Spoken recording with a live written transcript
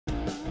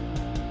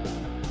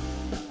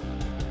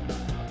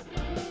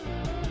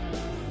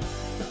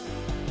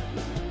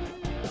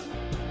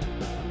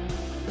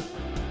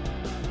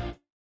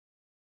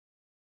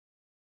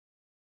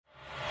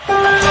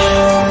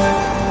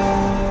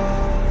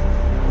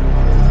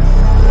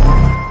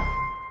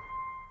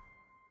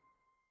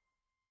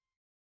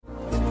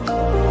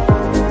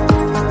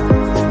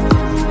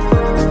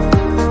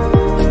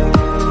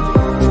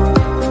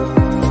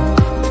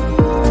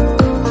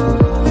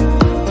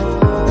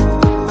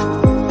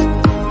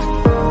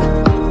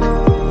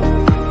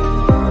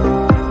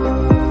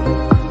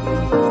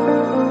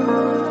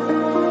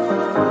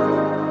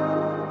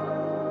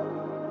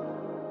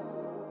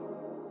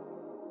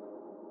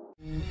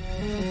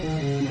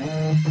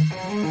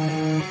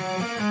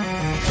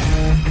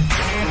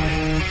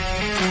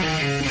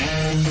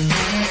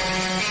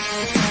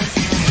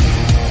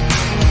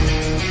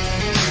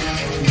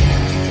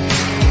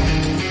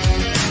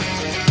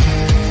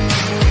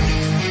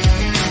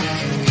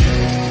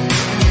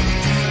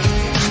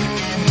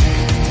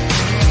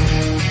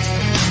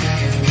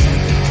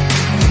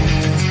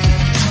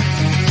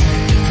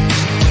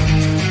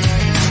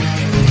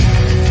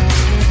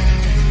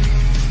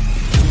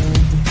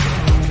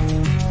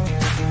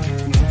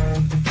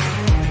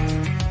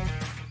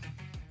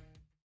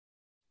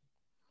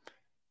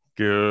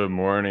Good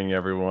morning,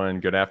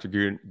 everyone. Good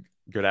afternoon,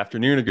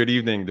 or good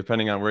evening,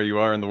 depending on where you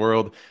are in the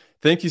world.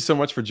 Thank you so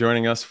much for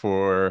joining us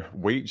for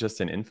Wait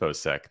Just an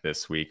Infosec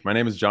this week. My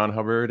name is John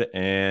Hubbard,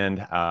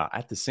 and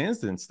at the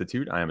SANS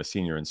Institute, I am a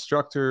senior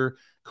instructor,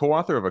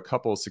 co-author of a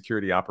couple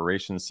security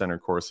operations center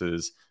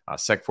courses,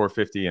 Sec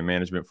 450 and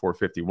Management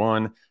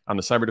 451. I'm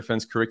the cyber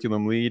defense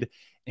curriculum lead.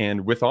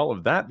 And with all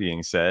of that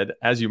being said,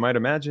 as you might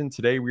imagine,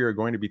 today we are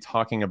going to be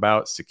talking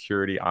about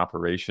security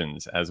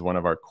operations as one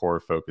of our core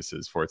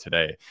focuses for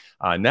today.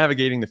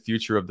 Navigating the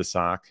future of the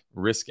SOC,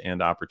 risk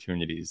and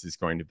opportunities is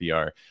going to be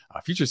our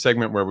future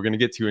segment where we're going to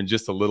get to in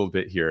just a little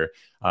bit here.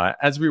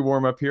 As we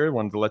warm up here, I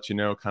wanted to let you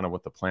know kind of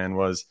what the plan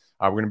was.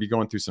 We're going to be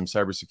going through some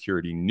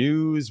cybersecurity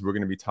news. We're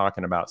going to be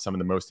talking about some of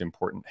the most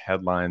important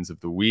headlines of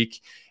the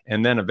week.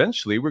 And then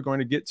eventually we're going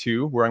to get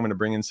to where I'm going to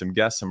bring in some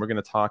guests and we're going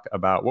to talk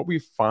about what we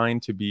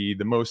find to be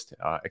the most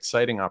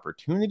exciting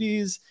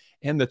opportunities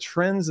and the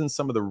trends and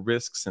some of the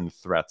risks and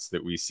threats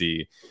that we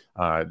see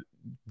that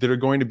are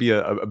going to be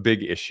a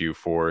big issue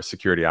for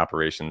security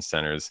operations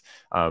centers.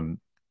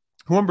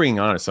 Who I'm bringing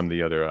on is some of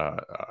the other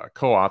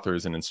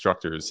co-authors and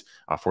instructors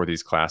for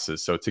these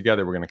classes. So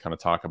together, we're going to kind of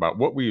talk about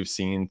what we've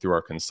seen through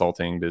our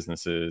consulting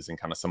businesses and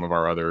kind of some of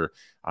our other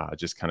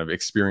just kind of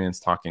experience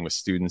talking with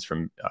students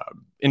from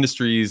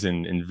industries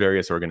and in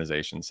various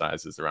organization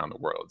sizes around the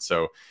world.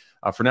 So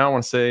for now, I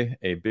want to say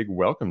a big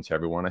welcome to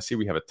everyone. I see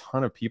we have a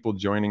ton of people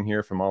joining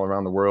here from all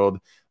around the world.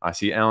 I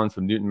see Alan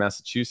from Newton,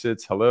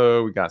 Massachusetts.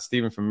 Hello. We got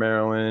Stephen from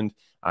Maryland.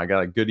 I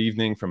got a good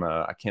evening from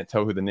I can't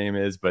tell who the name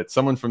is, but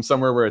someone from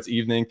somewhere where it's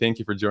evening. Thank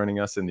you for joining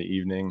us in the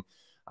evening.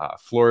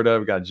 Florida,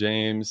 we got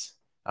James.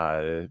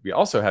 We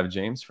also have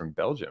James from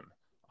Belgium.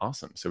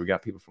 Awesome. So we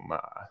got people from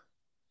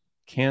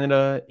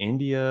Canada,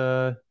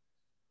 India,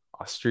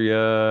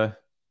 Austria,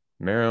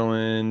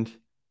 Maryland,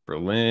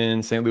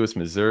 Berlin, St. Louis,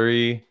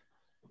 Missouri.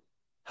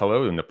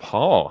 Hello,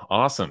 Nepal.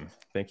 Awesome.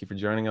 Thank you for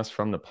joining us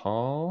from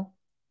Nepal.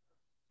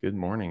 Good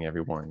morning,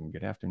 everyone.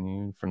 Good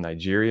afternoon from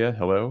Nigeria.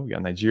 Hello. We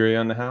got Nigeria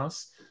in the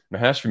house.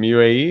 Mahesh from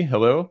UAE.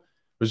 Hello.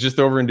 Was just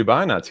over in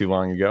Dubai not too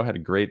long ago. Had a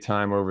great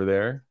time over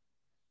there.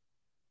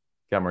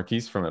 Got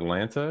Marquise from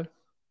Atlanta,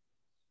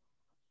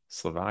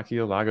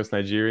 Slovakia, Lagos,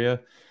 Nigeria.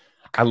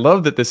 I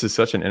love that this is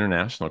such an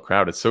international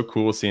crowd. It's so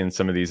cool seeing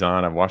some of these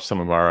on. I've watched some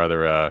of our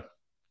other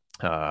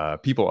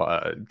people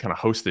kind of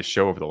host this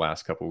show over the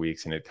last couple of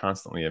weeks, and it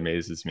constantly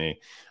amazes me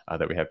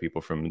that we have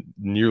people from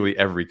nearly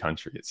every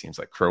country. It seems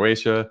like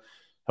Croatia.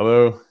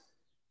 Hello,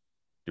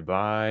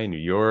 Dubai, New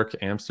York,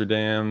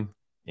 Amsterdam,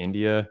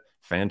 India.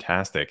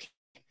 Fantastic.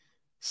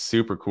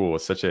 Super cool.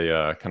 It's such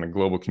a kind of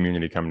global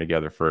community coming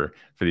together for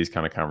these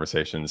kind of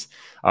conversations.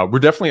 We're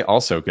definitely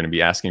also going to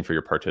be asking for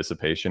your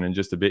participation in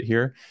just a bit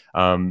here.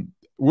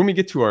 When we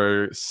get to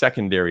our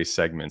secondary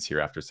segments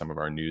here after some of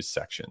our news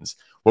sections,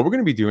 what we're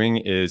going to be doing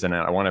is, and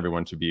I want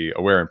everyone to be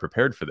aware and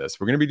prepared for this,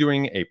 we're going to be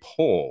doing a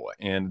poll.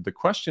 And the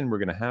question we're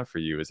going to have for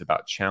you is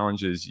about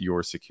challenges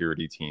your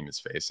security team is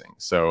facing.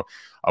 So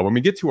when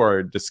we get to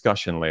our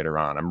discussion later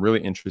on, I'm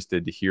really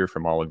interested to hear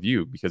from all of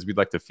you because we'd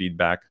like to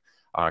feedback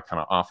kind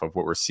of off of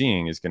what we're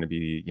seeing is going to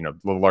be,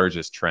 the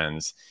largest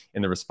trends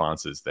in the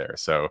responses there.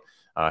 So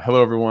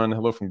hello, everyone.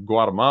 Hello from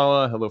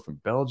Guatemala. Hello from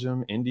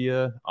Belgium,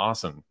 India.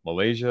 Awesome.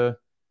 Malaysia.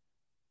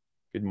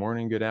 Good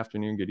morning, good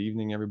afternoon, good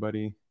evening,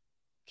 everybody.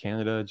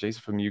 Canada, Jason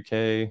from the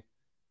UK.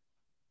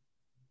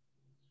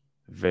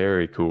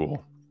 Very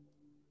cool.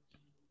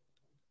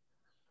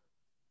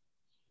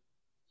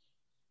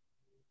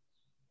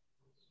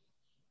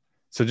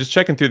 So just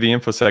checking through the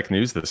Infosec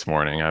news this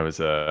morning, I was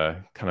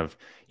kind of,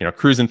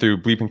 cruising through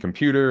Bleeping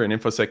Computer and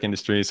Infosec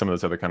Industry, some of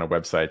those other kind of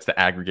websites to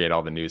aggregate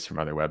all the news from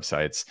other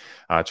websites,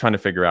 trying to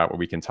figure out what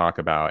we can talk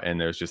about. And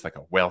there's just like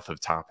a wealth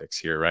of topics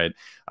here, right?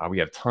 We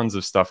have tons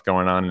of stuff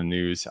going on in the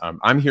news.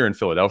 I'm here in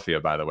Philadelphia,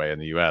 by the way, in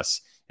the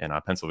US, in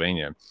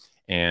Pennsylvania.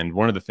 And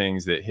one of the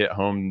things that hit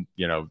home,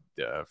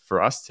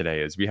 for us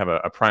today is we have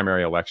a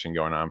primary election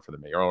going on for the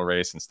mayoral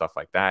race and stuff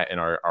like that. And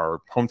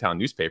our hometown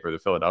newspaper, the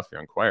Philadelphia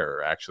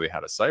Inquirer, actually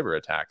had a cyber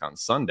attack on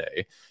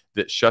Sunday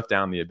that shut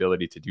down the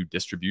ability to do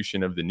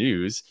distribution of the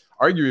news,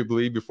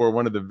 arguably before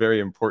one of the very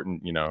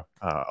important,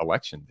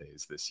 election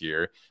days this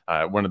year,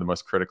 one of the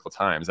most critical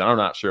times. And I'm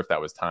not sure if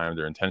that was timed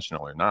or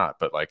intentional or not,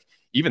 but like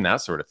even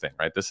that sort of thing,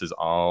 right? This is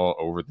all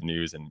over the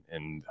news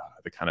and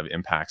the kind of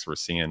impacts we're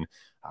seeing,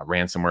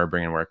 ransomware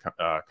bringing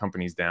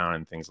companies down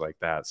and things like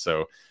that.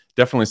 So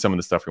definitely some of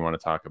the stuff we want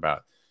to talk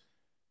about.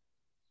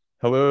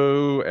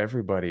 Hello,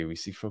 everybody. We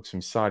see folks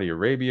from Saudi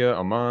Arabia,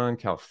 Oman,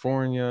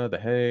 California, The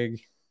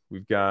Hague.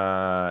 We've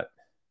got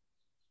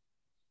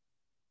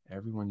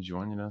everyone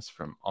joining us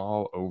from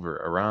all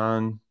over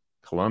Iran,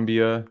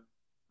 Colombia.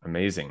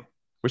 Amazing.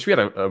 Wish we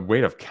had a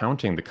way of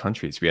counting the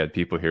countries we had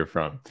people here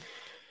from.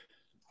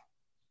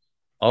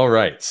 All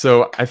right.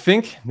 So I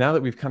think now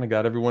that we've kind of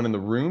got everyone in the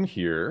room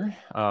here,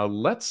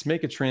 let's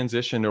make a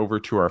transition over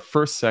to our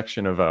first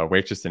section of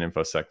Wait Just an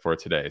Infosec for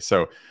today.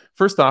 So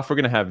first off, we're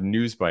going to have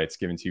news bites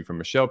given to you from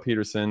Michelle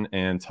Peterson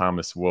and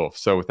Thomas Wolf.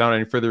 So without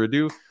any further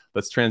ado,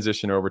 let's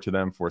transition over to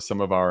them for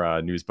some of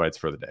our news bites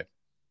for the day.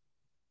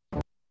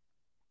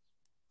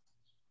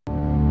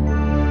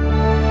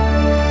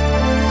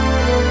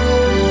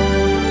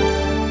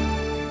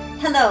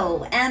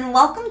 Hello, and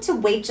welcome to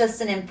Wait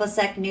Just an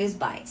Infosec News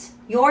Bites,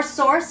 your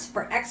source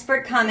for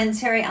expert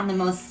commentary on the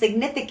most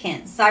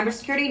significant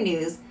cybersecurity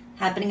news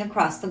happening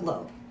across the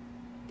globe.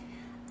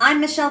 I'm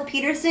Michelle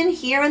Peterson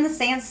here in the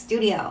SANS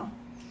studio.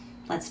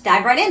 Let's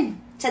dive right in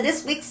to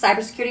this week's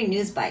Cybersecurity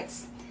News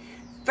Bites.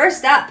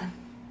 First up,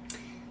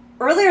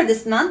 earlier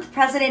this month,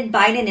 President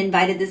Biden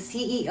invited the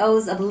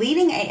CEOs of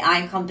leading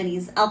AI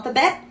companies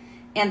Alphabet,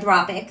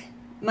 Anthropic,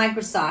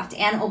 Microsoft,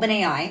 and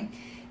OpenAI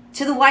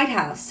to the White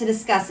House to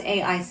discuss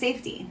AI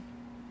safety.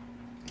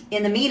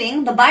 In the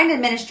meeting, the Biden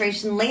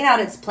administration laid out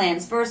its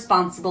plans for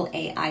responsible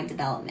AI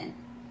development.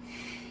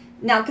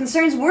 Now,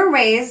 concerns were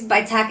raised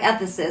by tech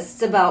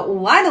ethicists about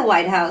why the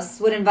White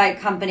House would invite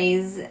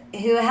companies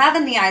who have,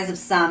 in the eyes of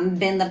some,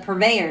 been the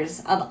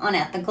purveyors of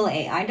unethical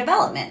AI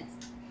development.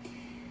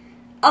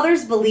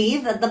 Others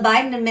believe that the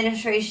Biden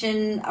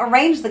administration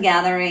arranged the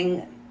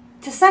gathering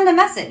to send a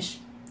message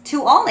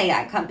to all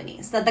AI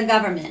companies that the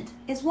government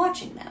is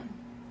watching them.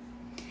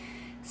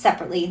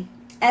 Separately,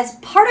 as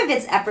part of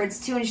its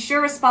efforts to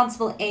ensure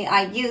responsible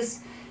AI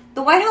use,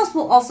 the White House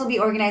will also be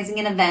organizing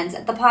an event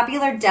at the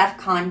popular DEF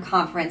CON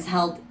conference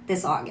held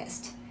this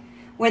August,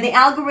 where the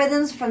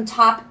algorithms from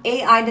top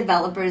AI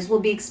developers will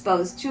be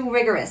exposed to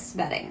rigorous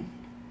vetting.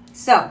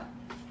 So,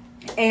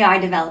 AI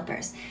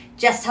developers,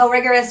 just how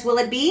rigorous will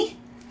it be?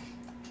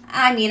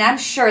 I mean, I'm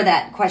sure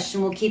that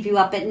question will keep you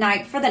up at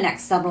night for the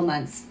next several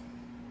months.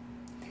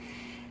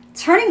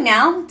 Turning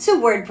now to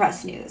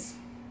WordPress news.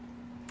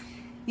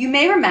 You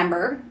may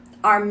remember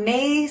our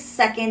May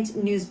 2nd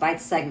News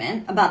Bites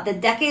segment about the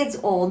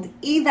decades-old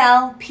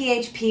eval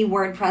PHP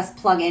WordPress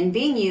plugin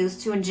being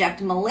used to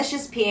inject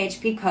malicious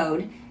PHP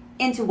code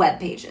into web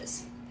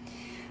pages.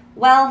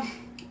 Well,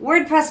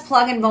 WordPress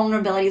plugin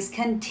vulnerabilities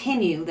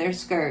continue their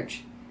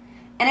scourge.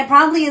 And it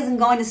probably isn't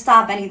going to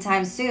stop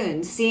anytime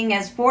soon, seeing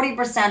as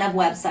 40% of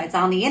websites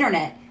on the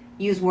internet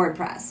use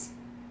WordPress.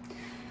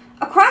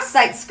 A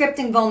cross-site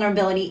scripting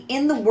vulnerability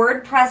in the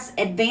WordPress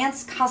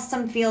Advanced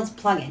Custom Fields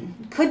plugin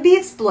could be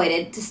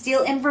exploited to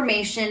steal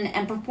information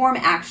and perform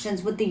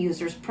actions with the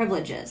user's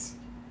privileges.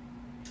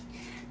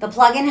 The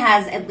plugin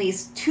has at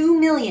least 2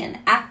 million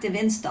active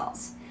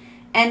installs,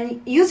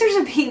 and users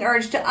are being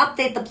urged to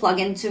update the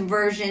plugin to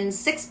version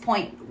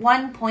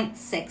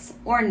 6.1.6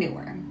 or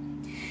newer.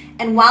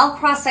 And while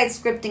cross-site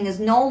scripting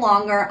is no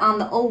longer on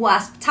the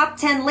OWASP top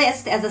 10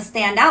 list as a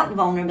standout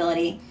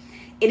vulnerability,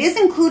 it is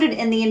included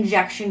in the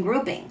injection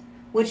grouping,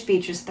 which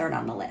features third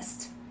on the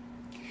list.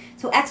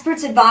 So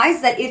experts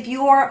advise that if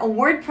you are a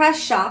WordPress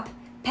shop,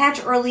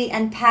 patch early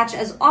and patch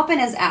as often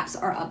as apps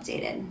are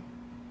updated.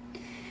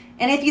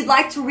 And if you'd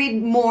like to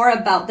read more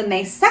about the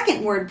May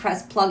 2nd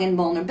WordPress plugin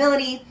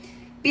vulnerability,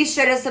 be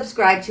sure to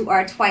subscribe to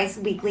our twice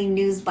weekly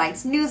News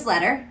Bites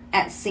newsletter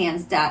at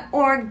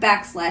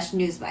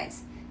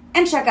sans.org/newsbites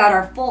and check out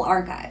our full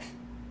archive.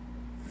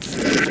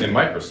 In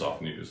Microsoft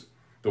news,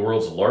 the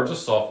world's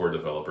largest software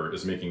developer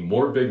is making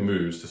more big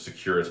moves to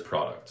secure its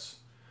products.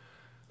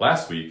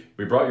 Last week,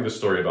 we brought you the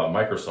story about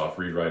Microsoft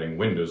rewriting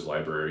Windows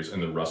libraries in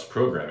the Rust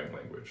programming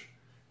language.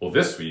 Well,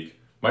 this week,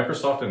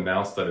 Microsoft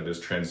announced that it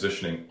is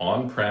transitioning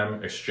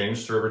on-prem Exchange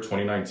Server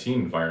 2019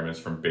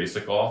 environments from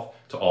Basic Auth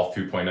to Auth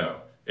 2.0,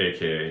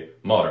 aka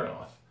Modern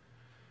Auth.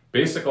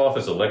 Basic Auth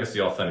is a legacy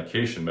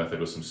authentication method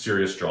with some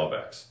serious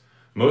drawbacks,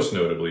 most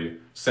notably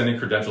sending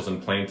credentials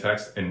in plain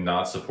text and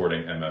not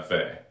supporting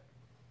MFA.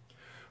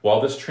 While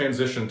this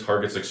transition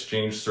targets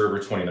Exchange Server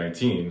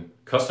 2019,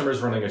 customers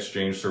running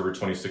Exchange Server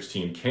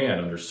 2016 can,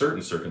 under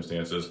certain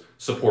circumstances,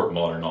 support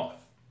Modern Auth.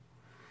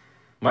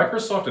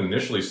 Microsoft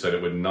initially said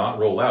it would not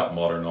roll out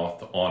Modern Auth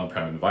to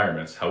on-prem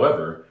environments,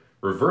 however,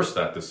 reversed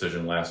that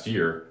decision last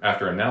year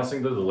after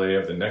announcing the delay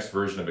of the next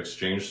version of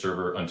Exchange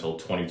Server until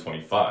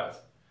 2025.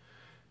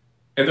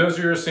 And those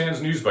are your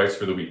SANS News Bites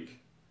for the week.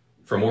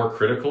 For more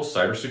critical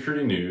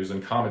cybersecurity news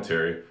and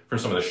commentary from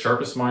some of the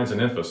sharpest minds in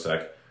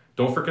InfoSec,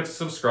 don't forget to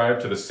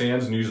subscribe to the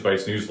SANS News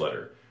Bites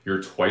newsletter,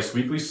 your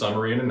twice-weekly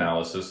summary and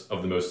analysis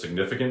of the most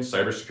significant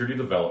cybersecurity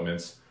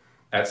developments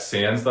at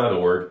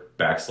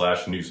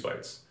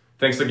sans.org/newsbites.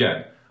 Thanks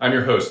again. I'm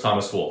your host,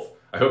 Thomas Wolf.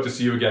 I hope to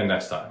see you again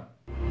next time.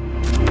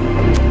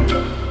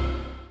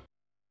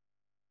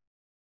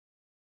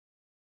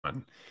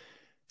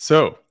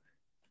 So,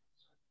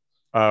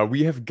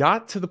 we have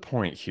got to the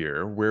point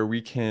here where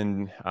we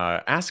can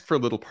ask for a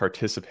little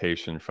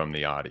participation from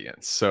the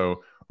audience.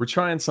 So we're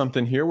trying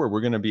something here where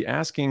we're going to be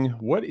asking,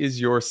 what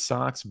is your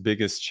SOC's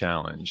biggest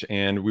challenge?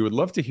 And we would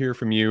love to hear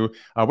from you,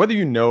 whether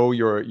you know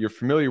you're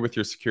familiar with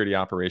your security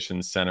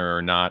operations center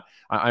or not.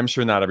 I'm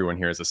sure not everyone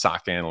here is a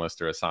SOC analyst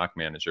or a SOC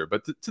manager,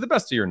 but to the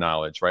best of your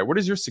knowledge, right? What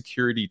is your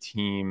security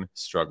team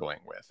struggling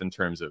with in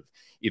terms of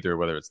either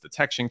whether it's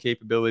detection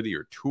capability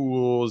or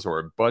tools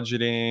or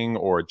budgeting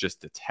or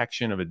just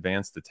detection of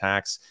advanced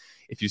attacks?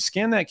 If you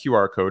scan that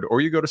QR code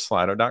or you go to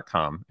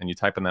slido.com and you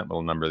type in that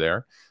little number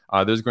there,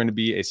 there's going to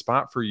be a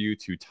spot for you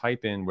to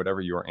type in whatever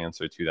your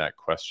answer to that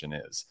question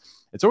is.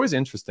 It's always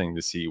interesting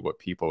to see what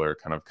people are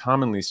kind of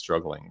commonly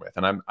struggling with.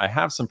 And I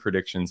have some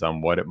predictions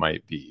on what it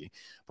might be,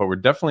 but we're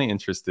definitely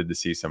interested to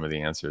see some of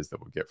the answers that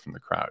we'll get from the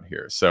crowd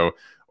here. So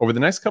over the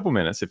next couple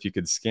minutes, if you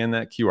could scan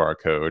that QR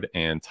code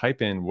and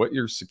type in what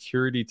your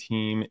security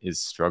team is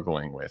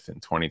struggling with in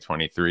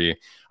 2023,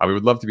 we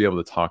would love to be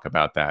able to talk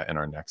about that in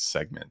our next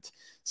segment.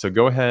 So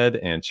go ahead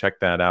and check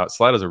that out.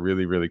 Slido is a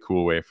really, really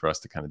cool way for us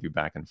to kind of do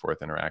back and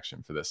forth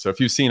interaction for this. So if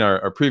you've seen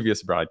our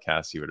previous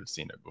broadcasts, you would have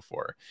seen it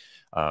before.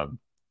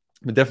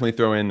 But definitely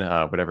throw in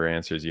whatever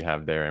answers you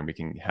have there, and we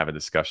can have a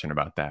discussion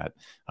about that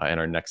in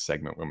our next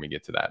segment when we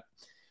get to that.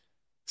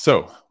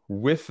 So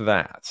with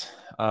that,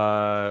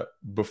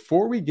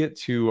 before we get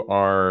to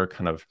our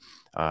kind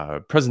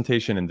of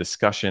presentation and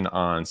discussion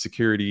on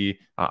security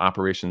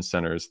operations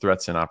centers,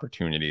 threats and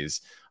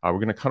opportunities, we're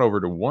going to cut over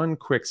to one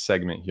quick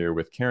segment here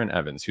with Karen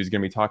Evans, who's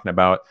going to be talking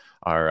about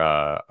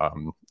our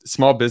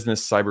Small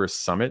Business Cyber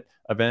Summit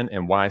event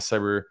and why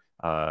small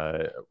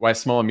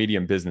and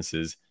medium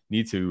businesses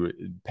need to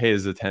pay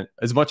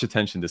as much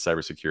attention to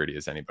cybersecurity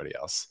as anybody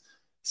else.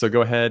 So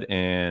go ahead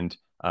and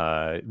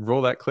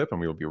roll that clip,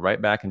 and we will be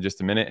right back in just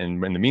a minute.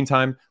 And in the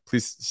meantime,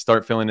 please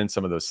start filling in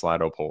some of those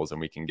Slido polls,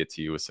 and we can get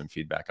to you with some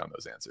feedback on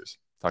those answers.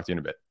 Talk to you in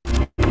a bit.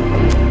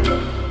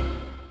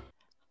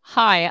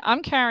 Hi,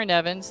 I'm Karen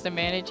Evans, the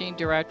Managing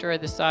Director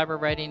of the Cyber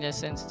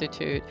Readiness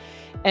Institute,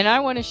 and I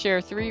want to share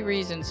 3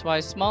 reasons why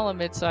small and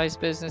mid-sized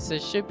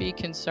businesses should be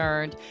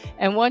concerned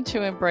and want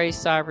to embrace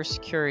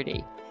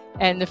cybersecurity.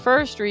 And the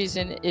first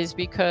reason is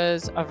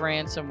because of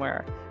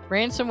ransomware.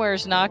 Ransomware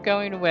is not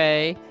going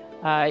away.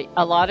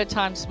 A lot of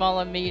times small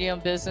and medium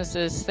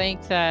businesses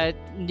think that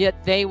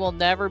they will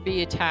never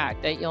be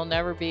attacked, that you'll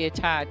never be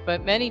attacked.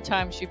 But many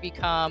times you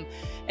become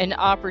an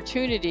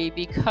opportunity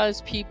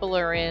because people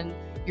are in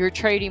your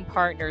trading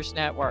partners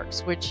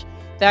networks, which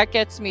that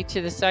gets me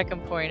to the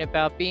second point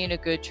about being a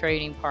good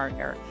trading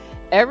partner.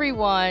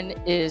 Everyone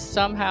is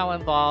somehow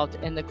involved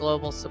in the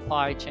global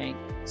supply chain.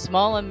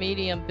 Small and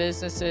medium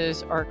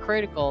businesses are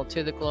critical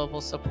to the global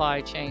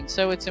supply chain.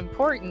 So it's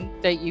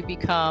important that you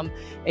become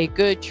a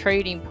good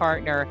trading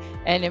partner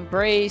and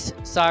embrace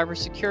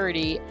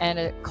cybersecurity and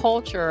a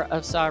culture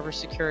of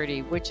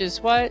cybersecurity, which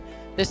is what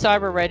the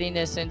Cyber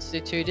Readiness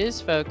Institute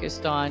is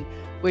focused on,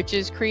 which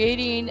is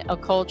creating a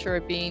culture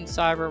of being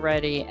cyber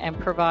ready and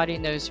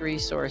providing those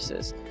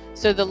resources.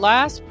 So the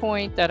last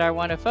point that I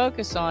want to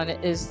focus on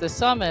is the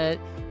summit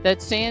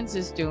that SANS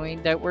is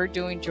doing, that we're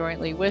doing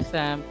jointly with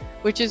them,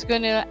 which is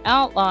going to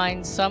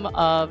outline some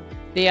of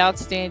the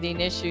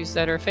outstanding issues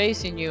that are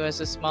facing you as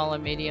a small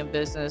and medium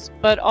business,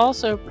 but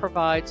also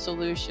provide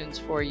solutions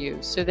for you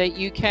so that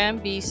you can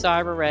be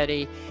cyber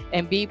ready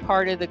and be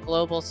part of the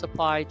global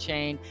supply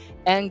chain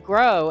and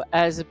grow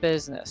as a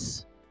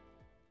business.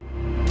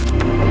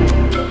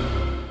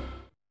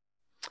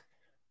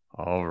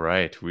 All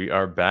right, we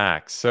are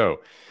back. So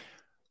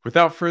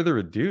without further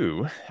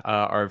ado,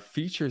 our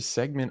feature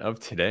segment of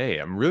today.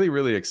 I'm really,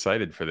 really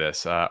excited for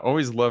this.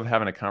 Always love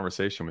having a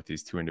conversation with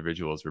these 2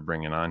 individuals we're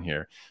bringing on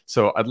here.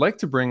 So I'd like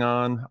to bring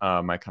on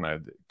my kind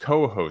of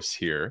co-hosts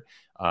here,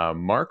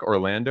 Mark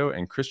Orlando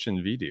and Christian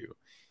Vidu.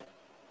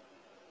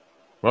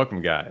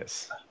 Welcome,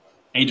 guys.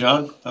 Hey,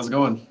 John. How's it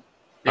going?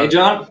 Hey,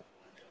 John.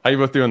 How you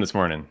both doing this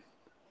morning?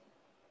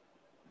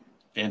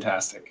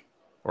 Fantastic.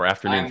 Or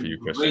afternoon for you,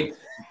 Christian. Great.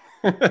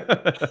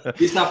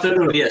 This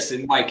afternoon, yes,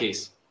 in my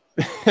case.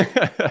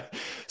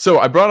 So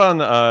I brought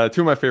on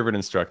 2 of my favorite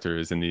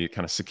instructors in the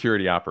kind of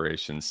security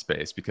operations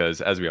space,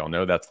 because as we all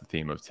know, that's the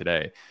theme of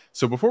today.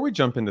 So before we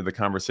jump into the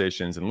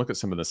conversations and look at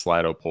some of the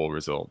Slido poll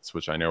results,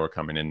 which I know are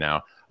coming in now,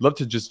 I'd love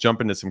to just jump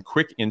into some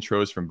quick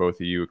intros from both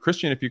of you.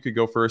 Christian, if you could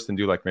go first and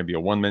do like maybe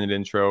a 1-minute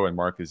intro, and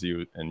Mark as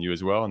you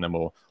as well, and then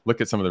we'll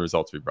look at some of the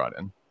results we brought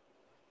in.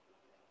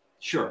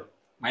 Sure.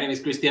 My name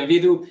is Christian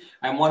Vidu.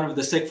 I'm one of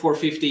the SEC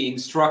 450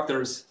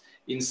 instructors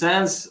in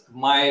SANS.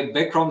 My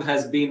background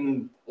has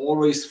been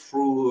always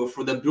through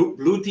the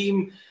blue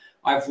team.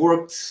 I've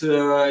worked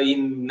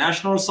in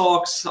national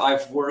SOCs.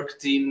 I've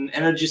worked in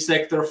energy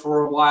sector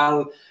for a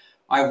while.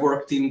 I've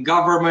worked in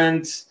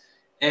government.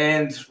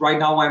 And right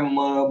now I'm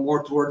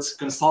more towards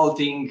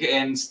consulting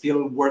and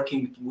still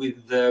working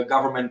with the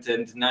government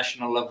and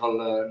national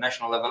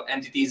level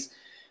entities,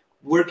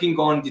 working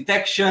on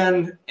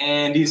detection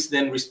and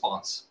incident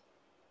response.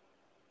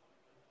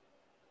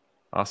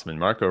 Awesome. And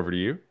Mark, over to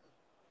you.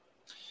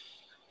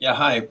 Yeah,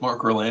 hi,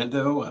 Mark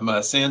Orlando. I'm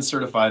a SANS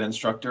certified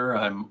instructor.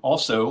 I'm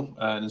also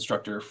an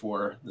instructor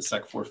for the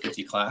SEC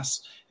 450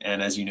 class.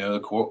 And as you know, the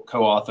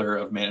co-author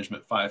of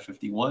Management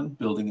 551,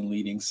 Building and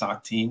Leading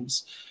SOC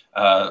Teams.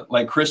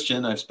 Like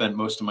Christian, I've spent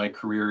most of my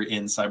career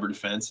in cyber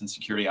defense and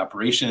security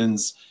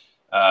operations,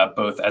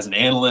 both as an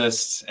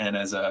analyst and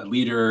as a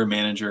leader,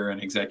 manager,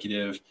 and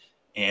executive.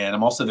 And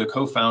I'm also the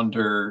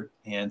co-founder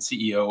and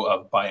CEO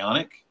of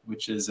Bionic,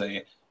 which is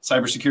a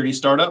cybersecurity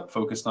startup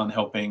focused on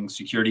helping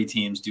security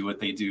teams do what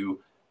they do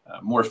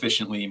more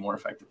efficiently, more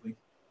effectively.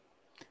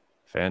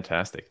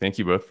 Fantastic. Thank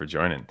you both for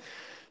joining.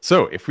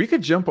 So if we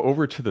could jump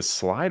over to the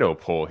Slido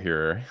poll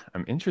here,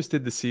 I'm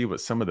interested to see what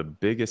some of the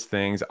biggest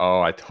things.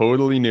 Oh, I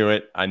totally knew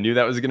it. I knew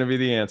that was going to be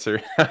the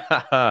answer.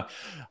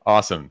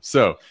 Awesome.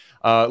 So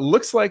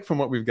looks like from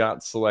what we've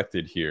got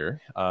selected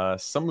here,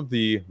 some of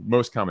the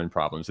most common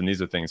problems, and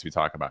these are things we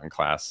talk about in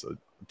class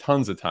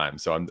tons of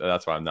times. So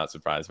that's why I'm not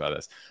surprised by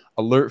this.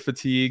 Alert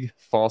fatigue,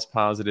 false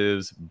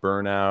positives,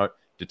 burnout,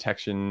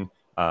 detection.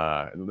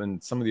 And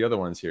then some of the other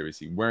ones here we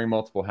see wearing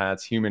multiple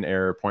hats, human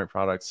error, point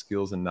products,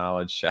 skills and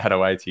knowledge,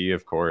 shadow IT,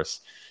 of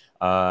course,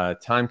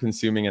 time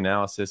consuming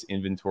analysis,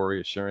 inventory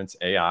assurance,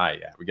 AI.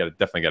 Yeah, we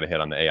definitely got to hit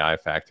on the AI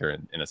factor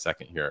in a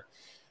second here.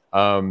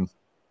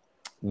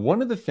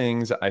 One of the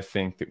things I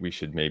think that we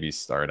should maybe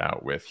start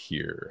out with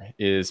here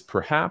is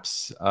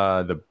perhaps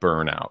the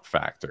burnout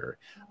factor.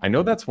 I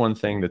know that's one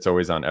thing that's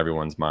always on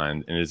everyone's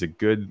mind, and is a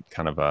good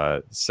kind of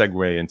a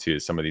segue into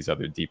some of these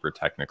other deeper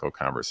technical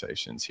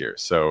conversations here.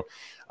 So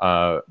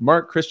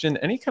Mark, Christian,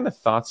 any kind of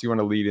thoughts you want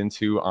to lead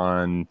into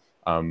on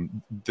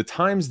the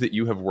times that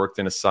you have worked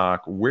in a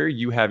SOC where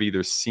you have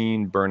either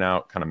seen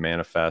burnout kind of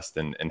manifest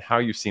and how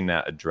you've seen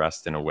that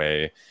addressed in a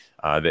way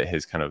that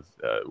has kind of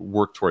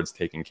worked towards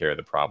taking care of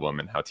the problem,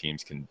 and how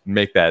teams can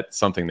make that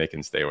something they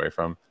can stay away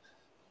from?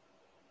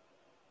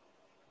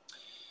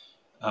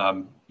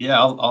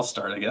 Yeah, I'll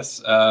start, I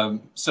guess.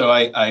 So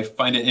I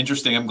find it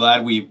interesting. I'm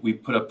glad we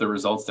put up the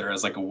results there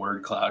as like a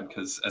word cloud,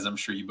 because as I'm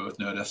sure you both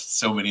noticed,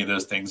 so many of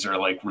those things are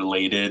like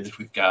related.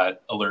 We've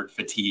got alert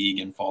fatigue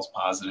and false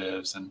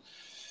positives. And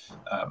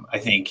I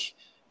think,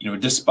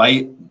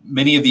 despite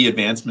many of the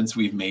advancements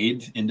we've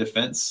made in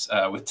defense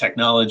with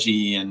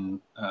technology and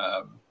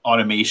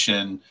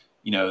automation,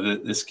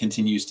 this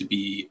continues to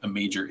be a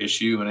major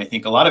issue. And I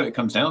think a lot of it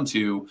comes down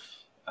to,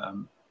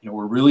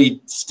 we're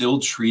really still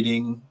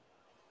treating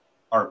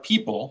our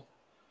people,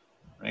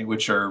 right,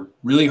 which are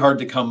really hard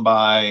to come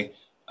by.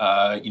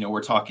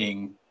 We're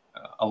talking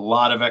a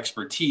lot of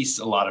expertise,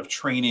 a lot of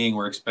training.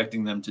 We're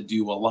expecting them to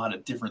do a lot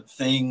of different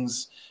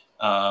things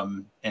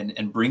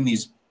and bring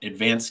these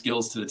advanced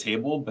skills to the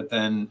table. But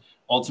then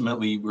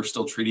ultimately, we're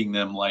still treating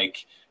them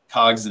like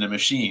cogs in a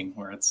machine,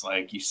 where it's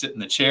like, you sit in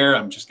the chair,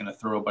 I'm just going to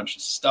throw a bunch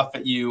of stuff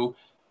at you.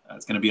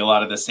 It's going to be a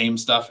lot of the same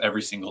stuff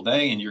every single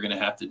day, and you're going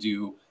to have to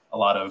do a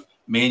lot of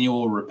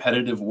manual,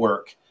 repetitive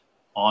work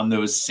on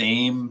those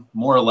same,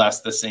 more or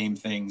less the same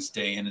things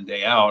day in and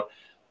day out.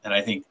 And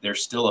I think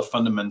there's still a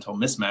fundamental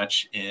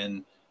mismatch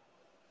in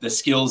the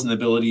skills and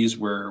abilities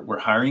we're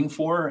hiring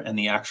for and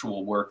the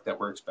actual work that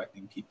we're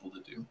expecting people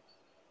to do.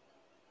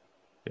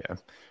 Yeah.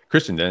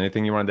 Christian,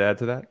 anything you wanted to add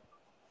to that?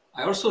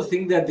 I also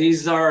think that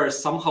these are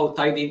somehow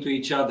tied into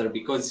each other,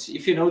 because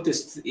if you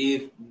noticed,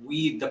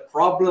 the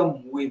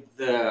problem with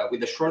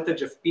the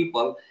shortage of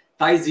people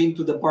ties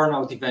into the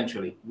burnout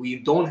eventually. We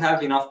don't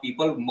have enough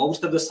people.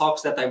 Most of the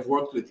SOCs that I've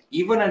worked with,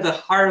 even at a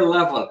higher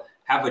level,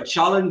 have a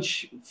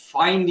challenge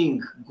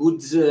finding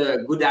good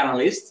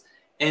analysts.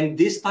 And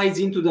this ties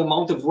into the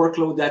amount of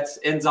workload that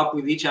ends up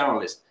with each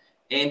analyst.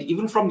 And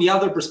even from the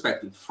other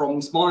perspective,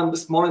 from small and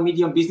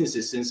medium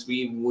businesses, since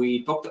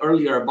we talked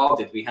earlier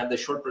about it, we had the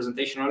short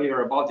presentation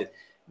earlier about it.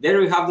 There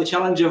we have the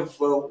challenge of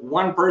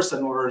one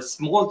person or a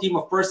small team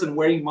of person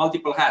wearing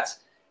multiple hats.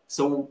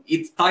 So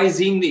it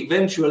ties in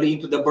eventually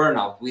into the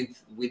burnout.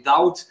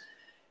 Without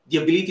the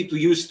ability to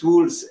use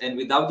tools and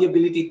without the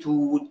ability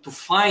to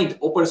find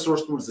open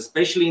source tools,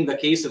 especially in the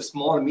case of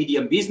small and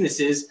medium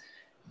businesses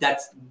that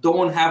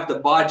don't have the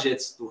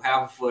budgets to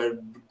have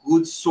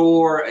good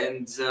SOAR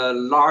and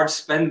large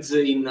spends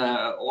on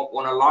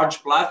a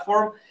large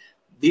platform,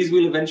 these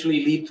will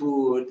eventually lead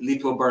to a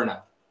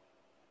burnout.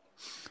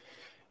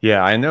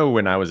 Yeah, I know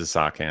when I was a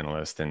SOC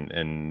analyst,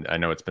 and I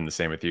know it's been the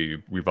same with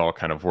you, we've all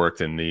kind of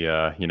worked in the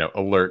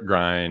alert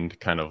grind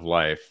kind of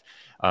life.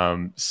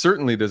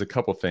 Certainly there's a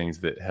couple things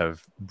that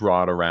have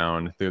brought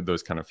around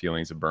those kind of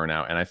feelings of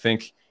burnout. And I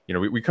think,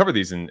 we cover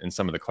these in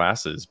some of the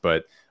classes,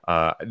 but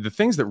the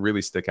things that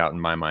really stick out in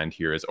my mind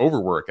here is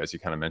overwork, as you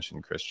kind of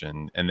mentioned,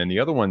 Christian. And then the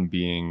other one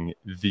being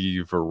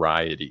the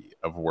variety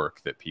of work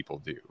that people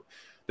do.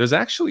 There's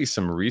actually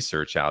some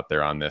research out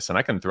there on this, and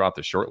I can throw out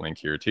the short link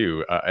here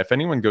too. If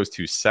anyone goes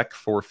to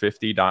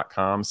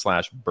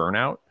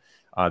sec450.com/burnout,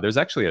 there's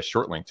actually a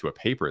short link to a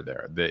paper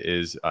there that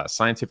is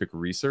scientific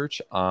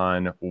research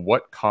on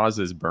what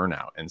causes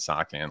burnout in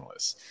SOC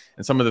analysts.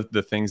 And some of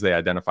the things they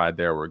identified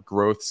there were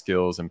growth,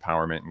 skills,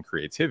 empowerment, and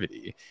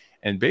creativity.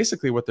 And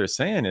basically what they're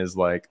saying is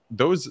like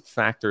those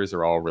factors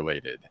are all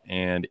related.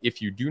 And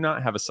if you do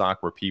not have a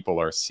SOC where people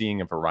are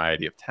seeing a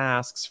variety of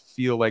tasks,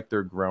 feel like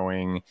they're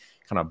growing,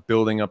 kind of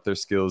building up their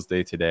skills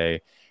day to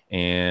day,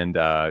 and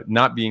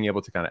not being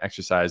able to kind of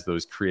exercise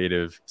those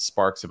creative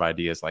sparks of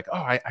ideas like, oh,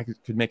 I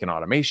could make an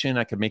automation,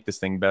 I could make this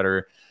thing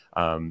better.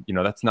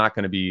 That's not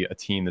going to be a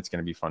team that's going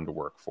to be fun to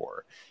work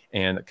for.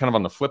 And kind of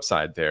on the flip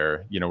side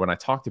there, when I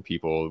talk to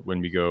people, when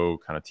we go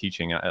kind of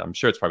teaching, I'm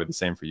sure it's probably the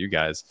same for you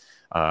guys.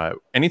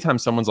 Anytime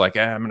someone's like,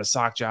 I'm in a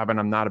SOC job and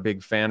I'm not a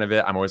big fan of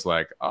it, I'm always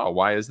like, oh,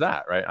 why is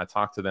that? Right. I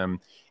talk to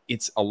them.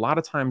 It's a lot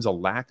of times a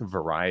lack of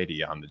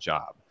variety on the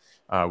job.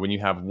 When you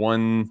have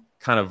one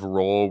kind of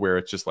role where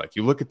it's just like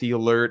you look at the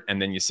alert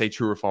and then you say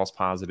true or false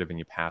positive and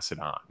you pass it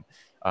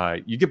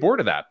on. You get bored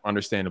of that,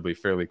 understandably,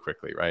 fairly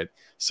quickly, right?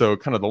 So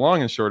kind of the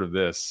long and short of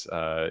this,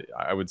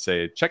 I would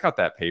say check out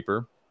that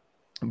paper,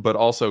 but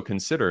also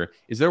consider,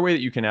 is there a way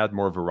that you can add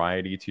more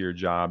variety to your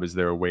job? Is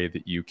there a way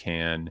that you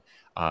can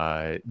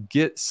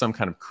get some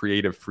kind of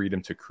creative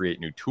freedom to create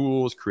new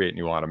tools, create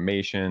new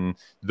automation,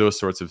 those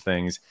sorts of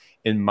things?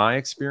 In my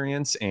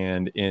experience,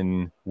 and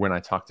in when I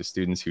talk to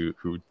students who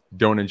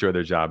don't enjoy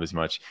their job as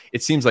much,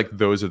 it seems like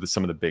those are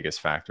some of the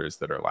biggest factors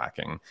that are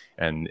lacking.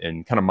 And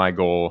kind of my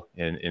goal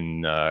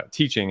in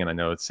teaching, and I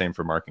know it's the same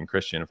for Mark and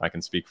Christian, if I can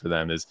speak for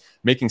them, is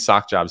making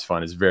SOC jobs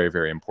fun is very,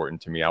 very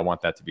important to me. I want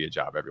that to be a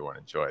job everyone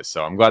enjoys.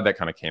 So I'm glad that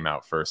kind of came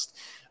out first.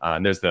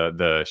 And there's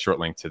the short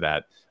link to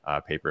that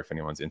paper if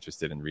anyone's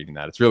interested in reading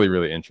that. It's really,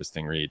 really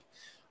interesting read.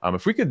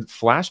 If we could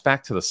flash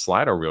back to the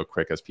Slido real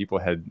quick, as people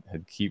had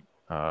keep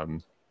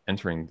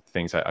entering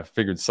things, I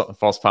figured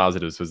false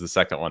positives was the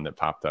second one that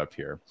popped up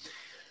here.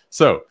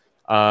 So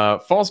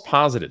false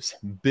positives,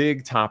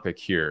 big topic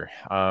here.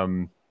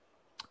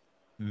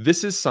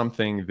 This is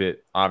something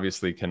that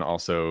obviously can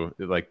also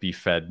like be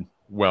fed,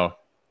 well,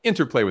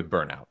 interplay with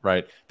burnout,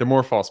 right? The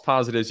more false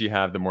positives you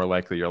have, the more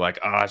likely you're like,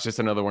 it's just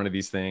another one of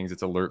these things.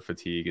 It's alert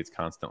fatigue. It's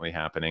constantly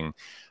happening.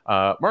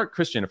 Mark,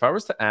 Christian, if I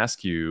was to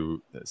ask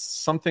you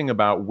something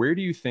about where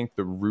do you think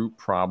the root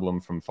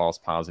problem from false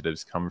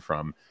positives come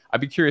from,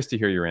 I'd be curious to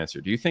hear your answer.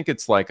 Do you think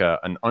it's like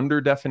an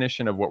under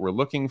definition of what we're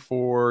looking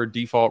for,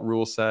 default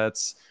rule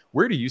sets?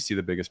 Where do you see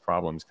the biggest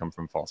problems come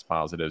from false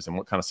positives, and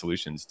what kind of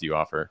solutions do you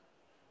offer?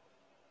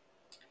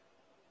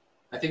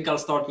 I think I'll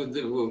start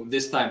with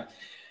this time.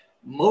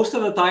 Most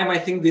of the time, I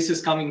think this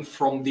is coming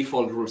from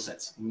default rule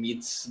sets.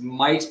 It's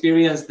my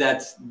experience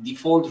that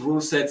default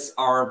rule sets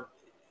are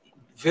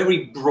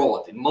very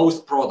broad in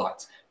most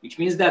products, which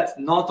means that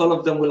not all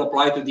of them will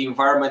apply to the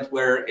environment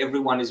where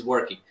everyone is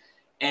working.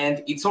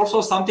 And it's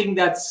also something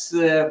that's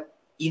in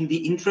the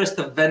interest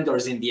of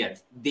vendors in the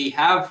end.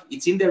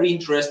 It's in their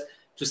interest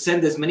to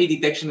send as many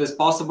detections as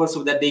possible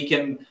so that they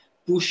can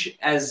push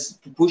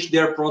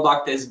their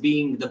product as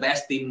being the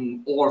best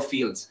in all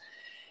fields.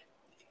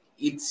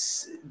 I'm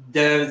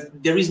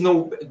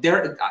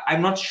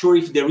not sure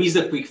if there is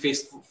a quick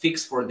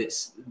fix for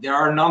this. There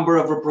are a number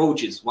of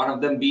approaches, one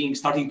of them being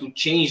starting to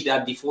change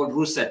that default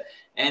rule set.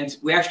 And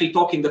we actually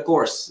talk in the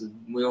course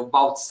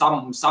about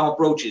some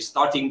approaches,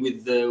 starting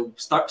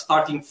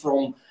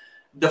from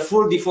the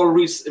full default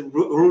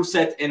rule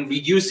set and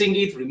reducing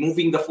it,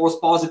 removing the false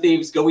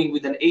positives, going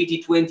with an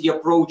 80-20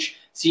 approach,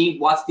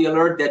 seeing what's the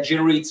alert that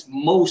generates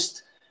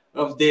most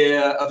of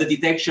the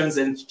detections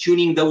and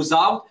tuning those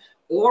out.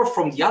 Or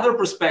from the other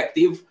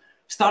perspective,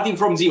 starting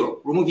from zero,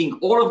 removing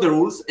all of the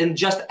rules and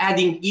just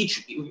adding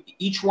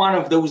each one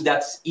of those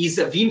that is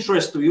of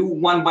interest to you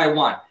one by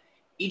one.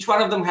 Each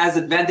one of them has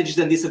advantages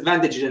and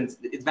disadvantages,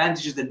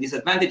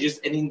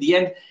 and in the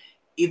end,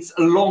 it's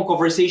a long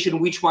conversation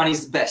which one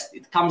is best.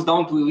 It comes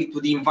down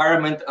to the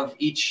environment of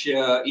each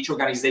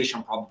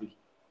organization, probably.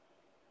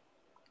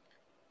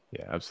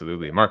 Yeah,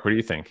 absolutely. Mark, what do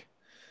you think?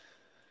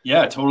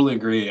 Yeah, I totally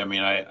agree. I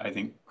mean, I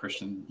think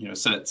Christian,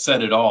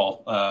 said it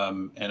all.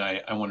 And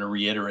I want to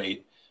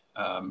reiterate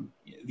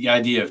the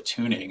idea of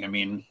tuning. I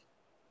mean,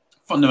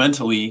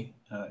 fundamentally,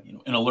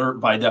 an alert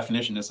by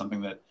definition is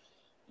something that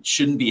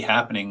shouldn't be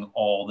happening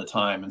all the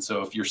time. And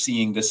so if you're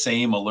seeing the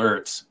same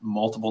alert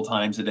multiple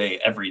times a day,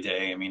 every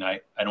day, I mean,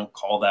 I don't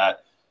call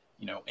that,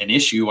 an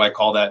issue. I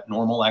call that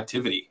normal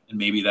activity. And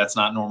maybe that's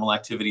not normal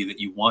activity that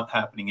you want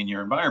happening in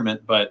your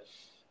environment, but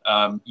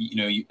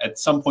at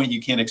some point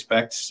you can't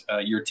expect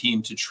your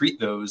team to treat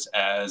those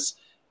as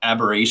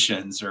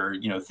aberrations or,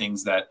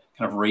 things that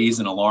kind of raise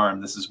an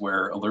alarm. This is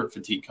where alert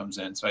fatigue comes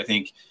in. So I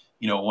think,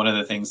 one of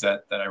the things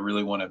that I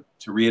really wanted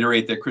to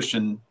reiterate that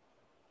Christian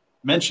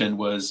mentioned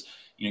was,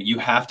 you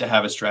have to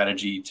have a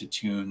strategy to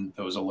tune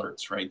those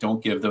alerts, right?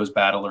 Don't give those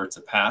bad alerts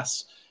a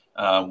pass,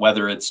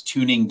 whether it's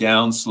tuning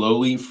down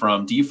slowly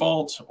from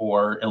default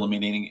or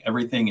eliminating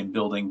everything and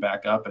building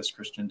back up as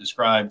Christian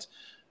described.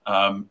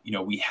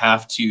 We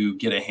have to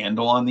get a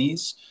handle on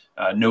these.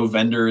 No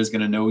vendor is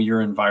going to know your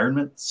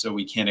environment, so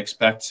we can't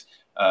expect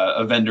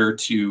a vendor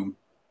to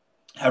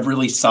have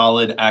really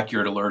solid,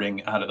 accurate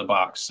alerting out of the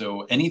box.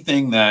 So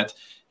anything that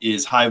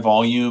is high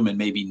volume and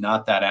maybe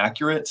not that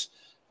accurate,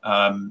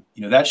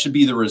 that should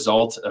be the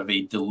result of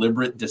a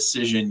deliberate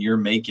decision you're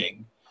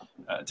making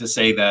to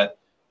say that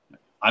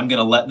I'm going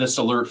to let this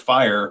alert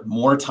fire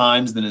more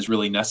times than is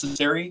really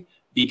necessary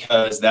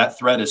because that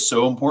threat is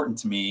so important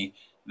to me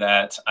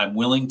that I'm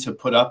willing to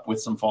put up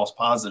with some false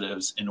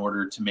positives in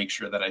order to make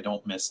sure that I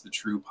don't miss the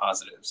true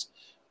positives.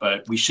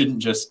 But we shouldn't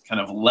just kind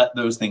of let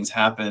those things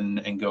happen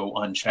and go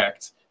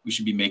unchecked. We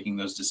should be making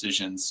those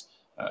decisions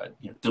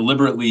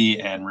deliberately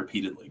and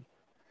repeatedly.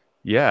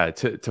 Yeah,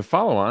 to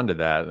follow on to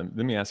that, let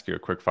me ask you a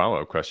quick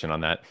follow-up question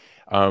on that.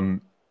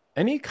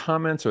 Any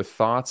comments or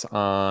thoughts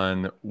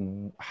on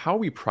how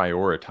we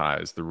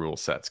prioritize the rule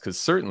sets? Because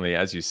certainly,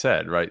 as you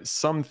said, right,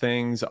 some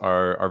things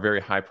are very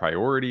high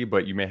priority,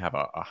 but you may have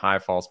a high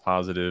false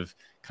positive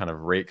kind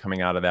of rate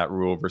coming out of that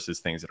rule versus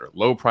things that are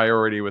low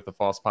priority with the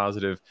false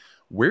positive.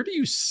 Where do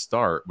you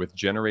start with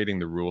generating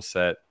the rule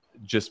set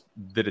just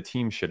that a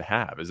team should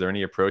have? Is there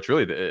any approach,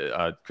 really,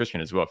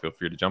 Christian as well, feel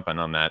free to jump in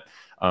on that.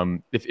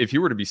 If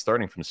you were to be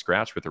starting from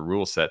scratch with a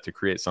rule set to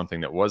create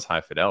something that was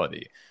high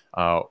fidelity,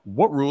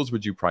 what rules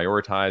would you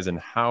prioritize, and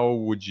how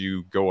would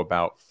you go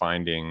about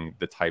finding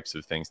the types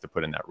of things to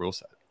put in that rule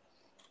set?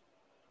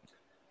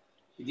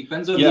 It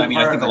depends on I mean,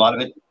 I think a lot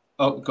of it.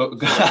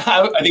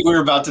 I think we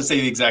were about to say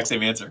the exact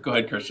same answer. Go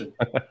ahead, Christian.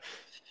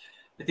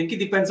 I think it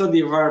depends on the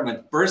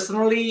environment.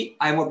 Personally,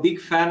 I'm a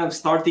big fan of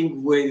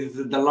starting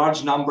with the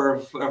large number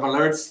of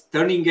alerts,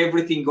 turning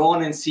everything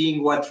on and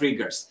seeing what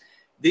triggers.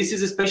 This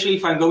is especially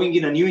if I'm going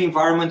in a new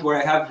environment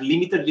where I have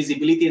limited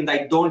visibility and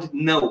I don't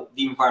know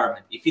the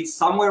environment. If it's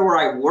somewhere where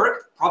I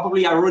worked,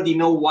 probably I already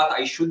know what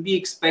I should be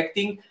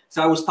expecting,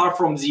 so I will start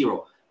from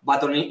zero.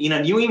 But in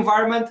a new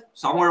environment,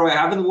 somewhere where I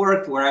haven't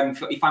worked,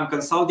 if I'm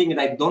consulting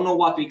and I don't know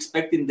what to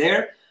expect in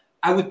there,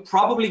 I would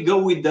probably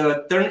go with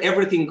the turn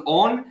everything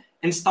on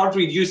and start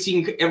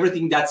reducing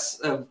everything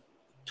that's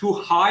too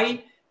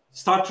high,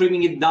 start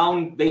trimming it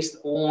down based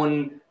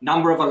on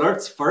number of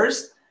alerts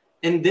first.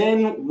 And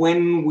then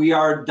when we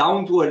are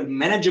down to a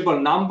manageable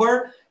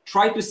number,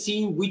 try to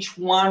see which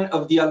one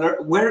of the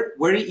alert,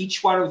 where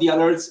each one of the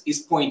alerts is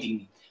pointing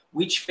me.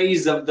 Which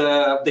phase of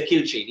the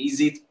kill chain? Is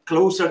it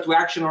closer to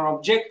action or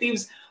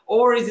objectives,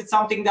 or is it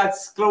something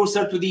that's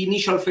closer to the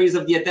initial phase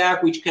of the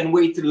attack, which can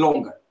wait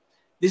longer?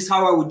 This is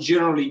how I would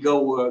generally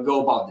go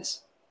about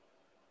this.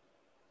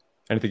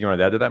 Anything you want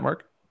to add to that,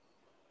 Mark?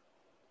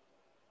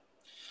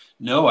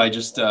 No, I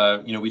just,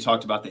 we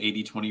talked about the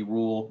 80-20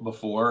 rule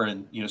before,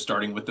 and,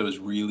 starting with those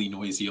really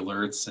noisy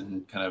alerts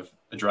and kind of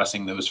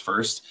addressing those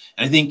first.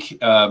 And I think,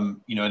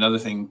 another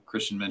thing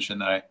Christian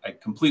mentioned that I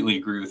completely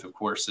agree with, of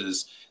course,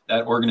 is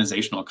that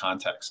organizational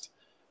context.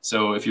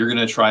 So if you're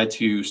going to try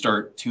to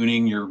start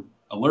tuning your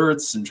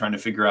alerts and trying to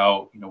figure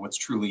out, what's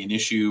truly an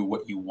issue,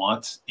 what you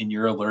want in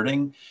your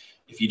alerting,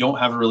 if you don't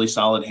have a really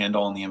solid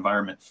handle on the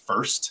environment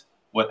first,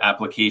 what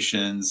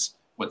applications,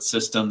 what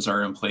systems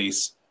are in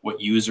place, what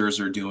users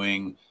are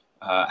doing,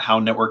 how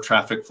network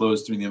traffic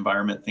flows through the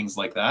environment, things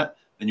like that,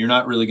 then you're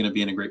not really going to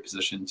be in a great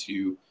position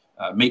to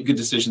make good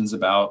decisions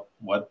about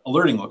what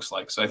alerting looks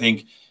like. So I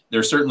think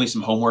there's certainly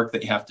some homework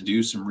that you have to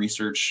do, some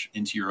research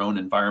into your own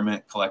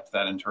environment, collect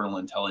that internal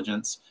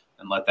intelligence,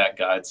 and let that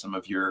guide some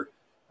of your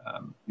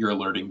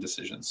alerting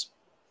decisions.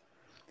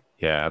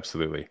 Yeah,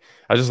 absolutely.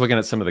 I was just looking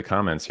at some of the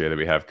comments here that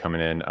we have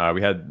coming in.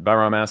 We had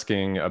Bahram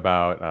asking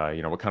about,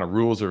 what kind of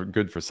rules are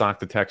good for SOC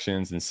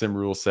detections and SIM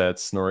rule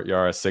sets, Snort,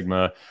 Yara,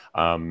 Sigma,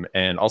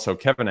 and also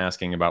Kevin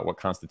asking about what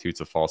constitutes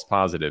a false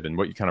positive, and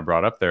what you kind of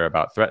brought up there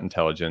about threat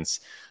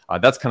intelligence.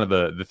 That's kind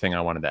of the thing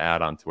I wanted to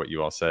add on to what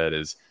you all said.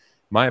 Is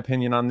my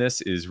opinion on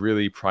this is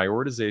really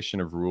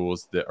prioritization of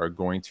rules that are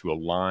going to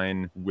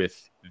align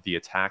with the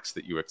attacks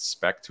that you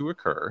expect to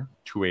occur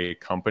to a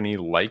company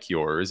like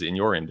yours in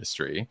your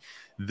industry,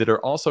 that are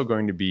also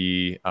going to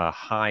be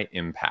high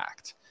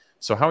impact.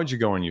 So how would you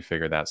go and you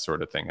figure that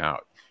sort of thing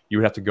out? You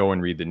would have to go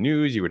and read the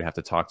news. You would have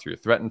to talk to your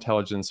threat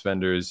intelligence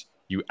vendors.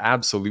 You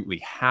absolutely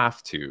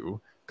have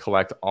to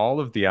collect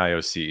all of the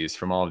IOCs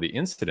from all of the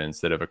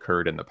incidents that have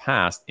occurred in the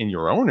past in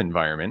your own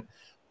environment,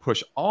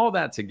 push all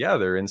that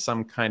together in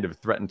some kind of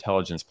threat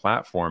intelligence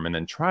platform, and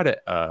then try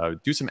to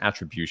do some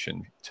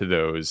attribution to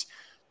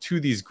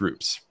these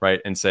groups, right?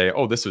 And say,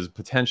 oh, this was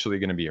potentially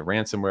going to be a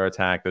ransomware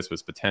attack. This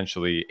was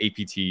potentially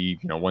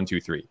APT,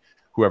 123,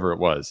 whoever it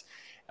was.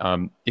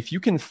 If you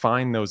can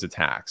find those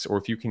attacks, or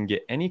if you can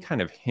get any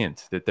kind of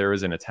hint that there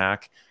is an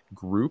attack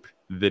group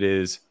that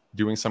is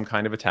doing some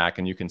kind of attack,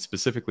 and you can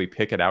specifically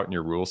pick it out in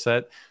your rule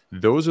set,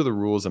 those are the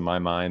rules in my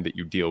mind that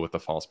you deal with the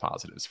false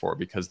positives for,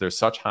 because they're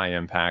such high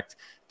impact.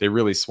 They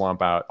really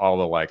swamp out all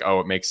the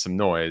it makes some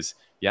noise.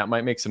 Yeah, it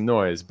might make some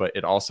noise, but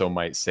it also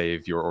might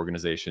save your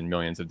organization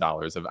millions of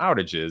dollars of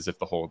outages if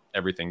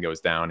everything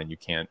goes down and you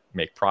can't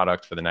make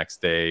product for the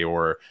next day,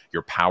 or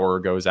your power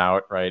goes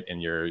out, right,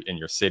 in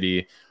your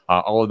city.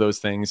 All of those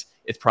things,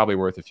 it's probably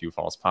worth a few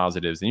false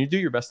positives, and you do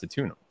your best to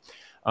tune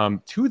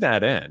them. To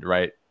that end,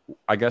 right,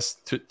 I guess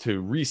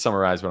to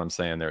re-summarize what I'm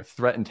saying there,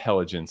 threat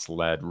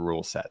intelligence-led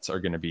rule sets are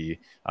going to be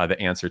the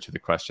answer to the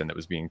question that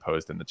was being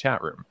posed in the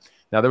chat room.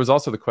 Now, there was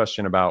also the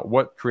question about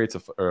what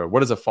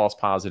is a false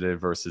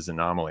positive versus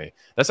anomaly.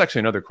 That's actually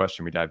another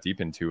question we dive deep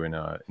into in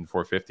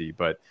 450,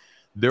 but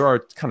there are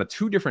kind of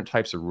two different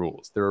types of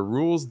rules. There are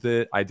rules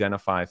that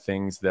identify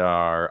things that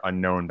are a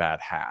known bad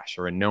hash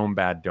or a known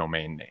bad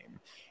domain name.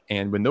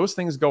 And when those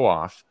things go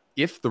off,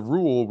 if the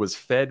rule was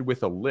fed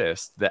with a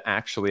list that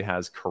actually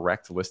has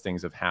correct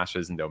listings of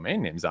hashes and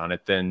domain names on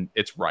it, then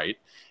it's right.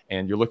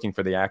 And you're looking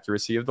for the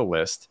accuracy of the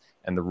list,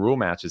 and the rule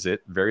matches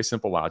it. Very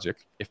simple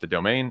logic. If the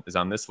domain is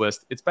on this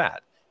list, it's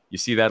bad. You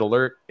see that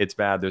alert, it's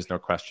bad. There's no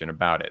question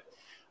about it.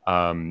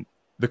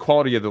 The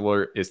quality of the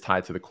alert is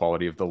tied to the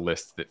quality of the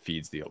list that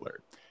feeds the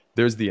alert.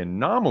 There's the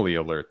anomaly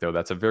alert, though.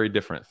 That's a very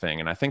different thing.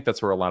 And I think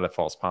that's where a lot of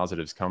false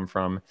positives come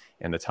from,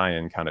 and the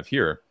tie-in kind of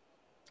here.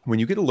 when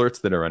you get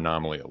alerts that are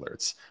anomaly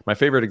alerts, my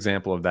favorite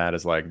example of that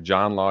is like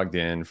John logged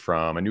in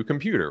from a new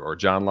computer, or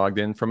John logged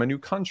in from a new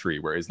country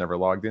where he's never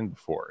logged in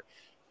before.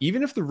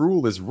 Even if the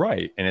rule is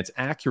right and it's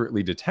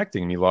accurately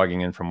detecting me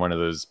logging in from one of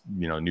those,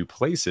 new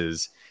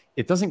places,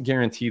 it doesn't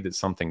guarantee that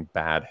something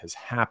bad has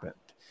happened.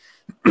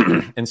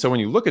 And so when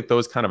you look at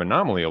those kind of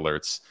anomaly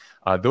alerts,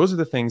 those are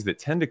the things that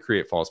tend to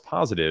create false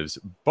positives,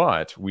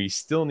 but we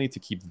still need to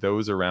keep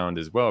those around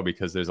as well,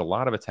 because there's a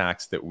lot of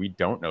attacks that we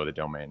don't know the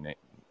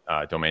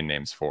domain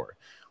names for.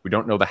 We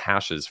don't know the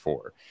hashes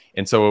for.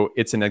 And so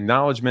it's an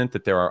acknowledgement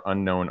that there are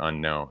unknown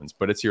unknowns,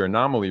 but it's your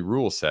anomaly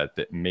rule set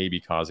that may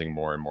be causing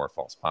more and more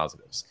false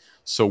positives.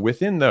 So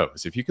within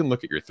those, if you can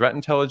look at your threat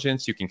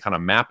intelligence, you can kind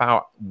of map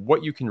out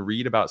what you can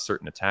read about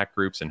certain attack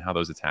groups and how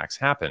those attacks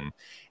happen,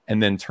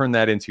 and then turn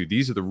that into,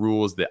 these are the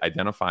rules that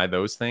identify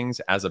those things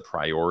as a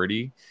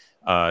priority.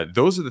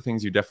 Those are the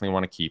things you definitely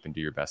want to keep and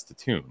do your best to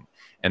tune.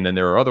 And then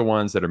there are other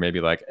ones that are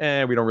maybe like,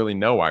 we don't really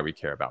know why we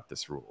care about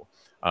this rule.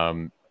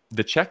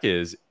 The check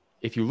is,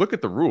 if you look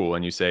at the rule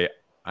and you say,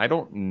 I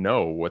don't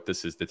know what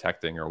this is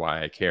detecting or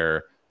why I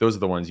care, those are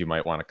the ones you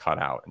might want to cut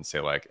out and say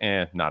like,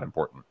 not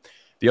important.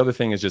 The other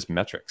thing is just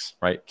metrics,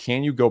 right?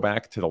 Can you go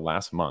back to the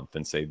last month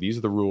and say, these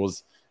are the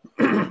rules,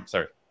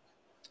 sorry,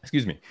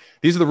 excuse me.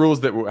 These are the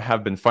rules that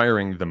have been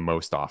firing the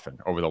most often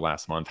over the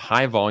last month.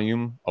 High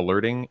volume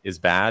alerting is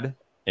bad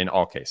in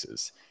all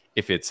cases.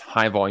 If it's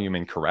high volume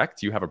and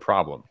correct, you have a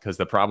problem, because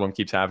the problem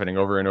keeps happening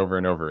over and over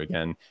and over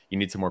again. You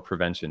need some more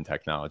prevention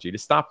technology to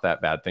stop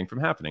that bad thing from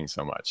happening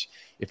so much.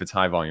 If it's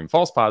high volume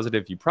false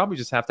positive, you probably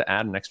just have to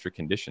add an extra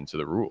condition to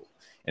the rule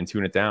and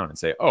tune it down and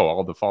say, oh,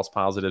 all the false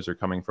positives are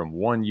coming from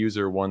one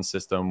user, one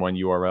system, one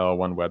URL,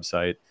 one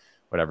website,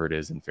 whatever it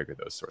is, and figure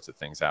those sorts of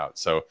things out.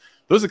 So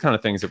those are the kind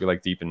of things that we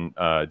like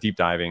deep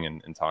diving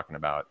and talking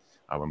about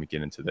when we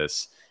get into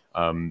this.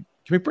 Can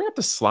we bring up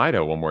the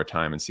Slido one more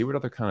time and see what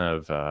other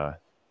kind of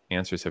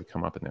answers have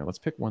come up in there? Let's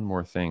pick one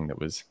more thing that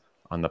was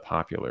on the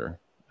popular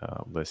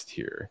list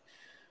here.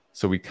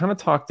 So we kind of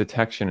talked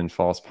detection and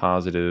false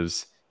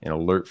positives and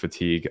alert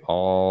fatigue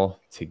all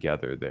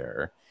together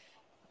there.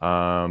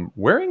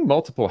 Wearing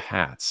multiple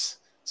hats.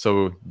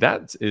 So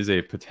that is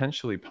a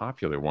potentially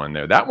popular one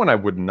there. That one I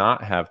would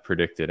not have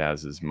predicted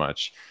as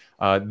much.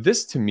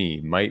 This to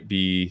me might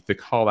be the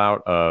call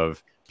out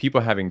of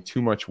people having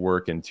too much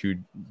work and too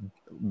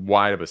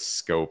wide of a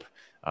scope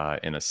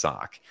in a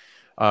SOC.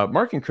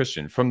 Mark and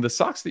Christian, from the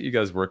SOCs that you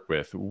guys work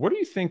with, what do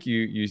you think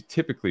you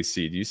typically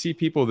see? Do you see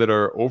people that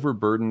are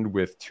overburdened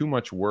with too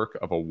much work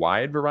of a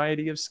wide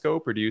variety of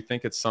scope, or do you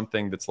think it's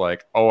something that's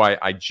like, oh,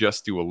 I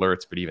just do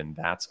alerts, but even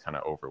that's kind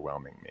of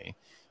overwhelming me?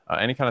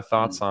 Any kind of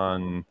thoughts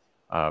on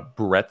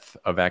breadth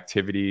of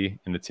activity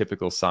in the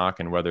typical SOC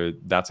and whether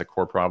that's a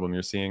core problem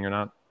you're seeing or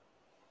not?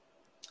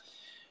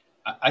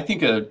 I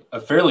think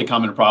a fairly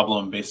common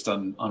problem based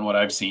on what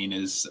I've seen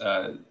is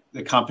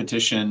the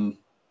competition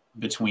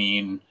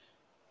between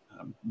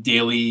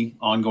daily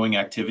ongoing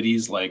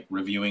activities like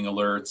reviewing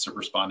alerts or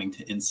responding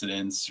to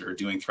incidents or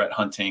doing threat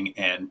hunting,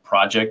 and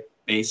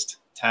project-based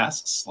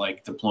tasks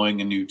like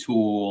deploying a new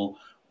tool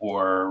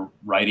or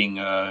writing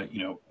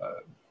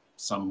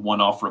some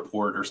one-off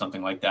report or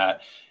something like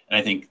that. And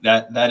I think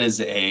that is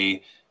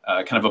a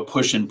kind of a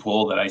push and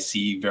pull that I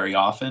see very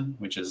often,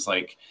 which is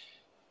like,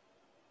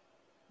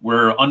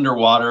 we're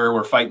underwater,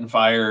 we're fighting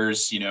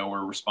fires,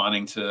 we're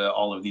responding to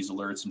all of these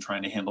alerts and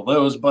trying to handle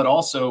those, but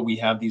also we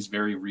have these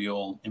very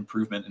real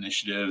improvement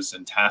initiatives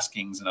and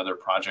taskings and other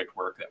project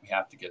work that we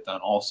have to get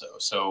done also.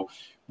 So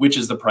which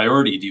is the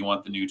priority? Do you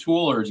want the new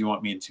tool, or do you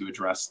want me to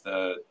address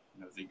the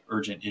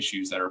urgent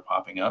issues that are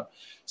popping up?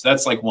 So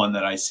that's like one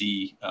that I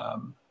see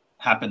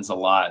happens a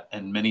lot.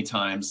 And many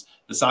times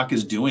the SOC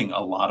is doing a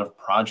lot of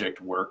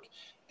project work,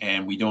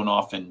 and we don't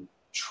often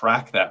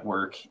track that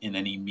work in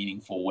any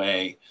meaningful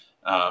way.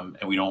 And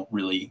we don't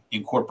really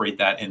incorporate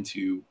that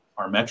into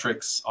our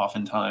metrics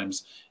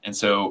oftentimes. And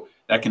so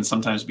that can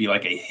sometimes be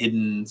like a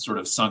hidden sort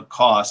of sunk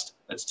cost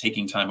that's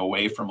taking time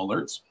away from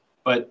alerts,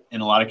 but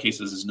in a lot of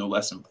cases is no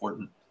less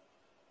important.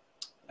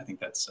 I think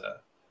that's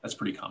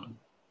pretty common.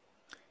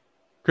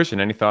 Christian,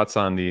 any thoughts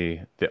on the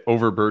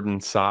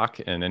overburdened SOC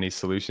and any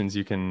solutions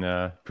you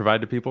can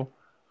provide to people?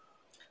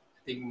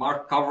 I think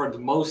Mark covered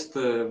most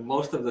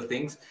of the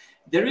things.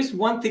 There is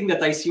one thing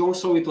that I see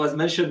also, it was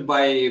mentioned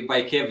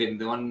by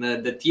Kevin on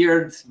the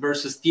tiered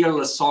versus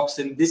tierless SOCs,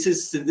 and this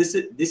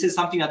is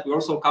something that we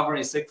also cover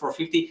in SEC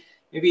 450.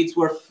 Maybe it's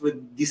worth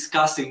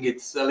discussing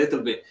it a little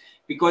bit,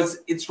 because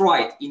it's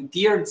right. In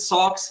tiered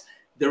SOCs,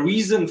 the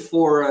reason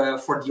for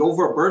the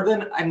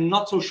overburden, I'm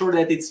not so sure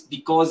that it's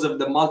because of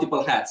the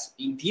multiple hats.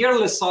 In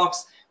tierless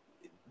SOCs,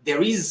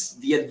 there is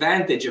the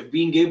advantage of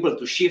being able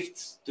to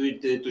shift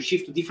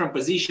to different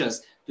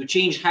positions, to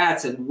change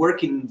hats and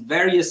work in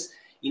various,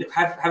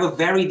 have a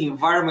varied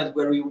environment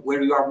where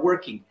you are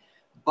working.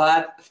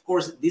 But of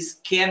course, this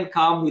can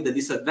come with the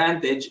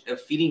disadvantage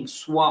of feeling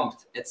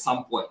swamped at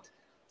some point.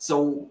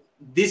 So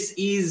this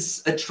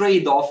is a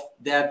trade-off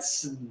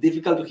that's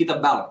difficult to hit a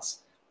balance.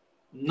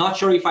 Not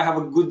sure if I have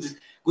a good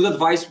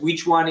advice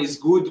which one is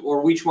good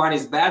or which one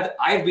is bad.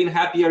 I've been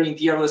happier in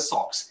tierless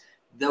SOCs.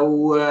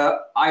 though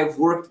I've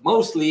worked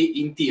mostly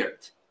in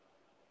tiered.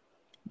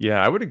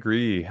 Yeah, I would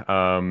agree.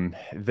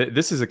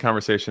 This is a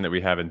conversation that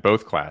we have in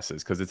both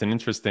classes because it's an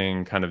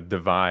interesting kind of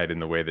divide in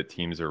the way that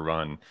teams are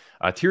run.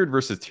 Tiered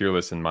versus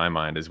tierless, in my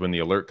mind, is when the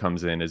alert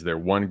comes in, is there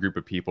one group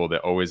of people that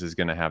always is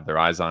going to have their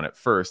eyes on it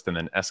first and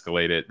then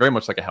escalate it, very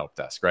much like a help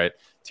desk, right?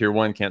 Tier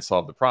 1 can't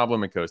solve the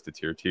problem, it goes to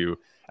tier 2,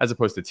 as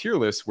opposed to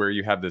tierless, where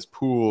you have this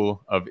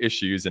pool of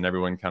issues and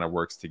everyone kind of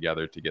works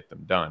together to get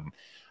them done.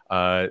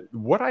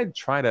 What I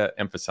try to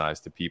emphasize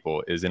to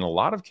people is in a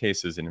lot of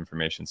cases in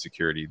information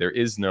security, there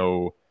is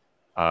no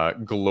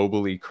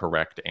globally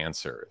correct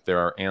answer. There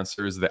are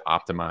answers that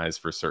optimize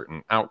for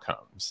certain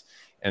outcomes.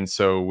 And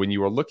so when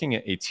you are looking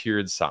at a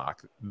tiered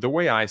SOC, the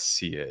way I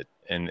see it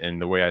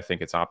and the way I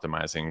think it's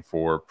optimizing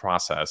for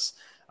process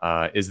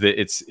is that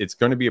it's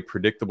going to be a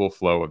predictable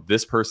flow of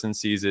this person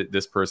sees it,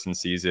 this person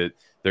sees it.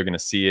 They're going to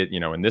see it,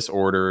 in this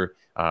order,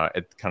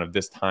 at kind of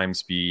this time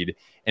speed.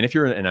 And if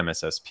you're an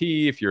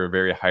MSSP, if you're a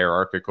very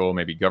hierarchical,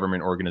 maybe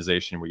government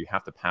organization where you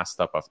have to pass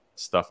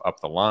stuff up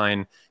the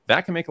line,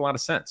 that can make a lot of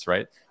sense,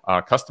 right?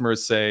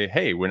 Customers say,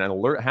 hey, when an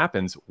alert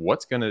happens,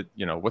 what's going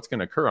to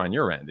occur on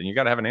your end? And you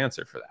got to have an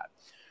answer for that.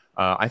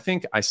 I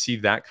think I see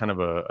that kind of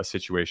a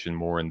situation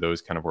more in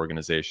those kind of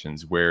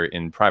organizations, where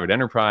in private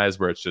enterprise,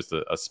 where it's just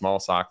a small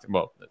SOC,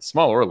 well,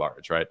 small or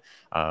large, right?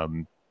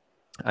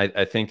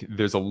 I think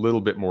there's a little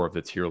bit more of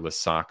the tierless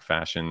SOC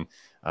fashion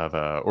of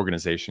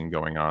organization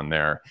going on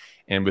there.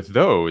 And with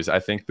those, I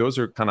think those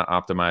are kind of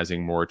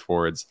optimizing more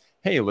towards,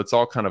 hey, let's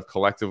all kind of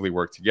collectively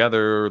work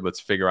together.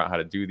 Let's figure out how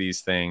to do these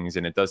things.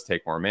 And it does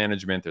take more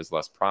management. There's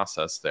less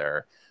process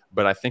there.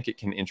 But I think it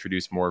can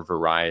introduce more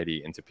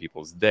variety into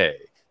people's day.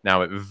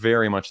 Now, it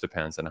very much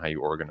depends on how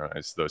you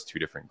organize those two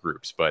different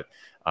groups. But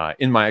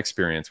in my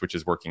experience, which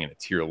is working in a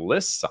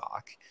tierless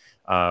SOC,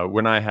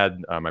 when I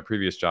had my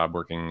previous job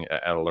working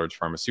at a large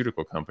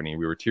pharmaceutical company,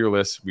 we were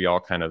tierless. We all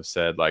kind of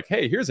said like,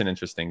 hey, here's an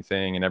interesting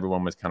thing. And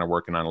everyone was kind of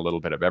working on a little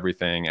bit of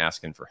everything,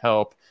 asking for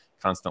help,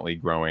 constantly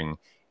growing.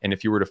 And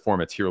if you were to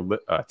form a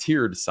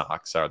tiered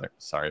SOC,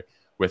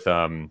 with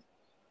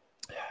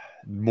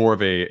more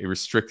of a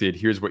restricted,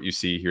 here's what you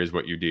see, here's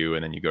what you do,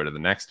 and then you go to the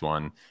next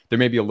one, there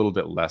may be a little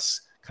bit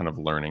less kind of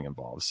learning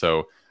involved.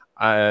 So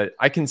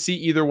I can see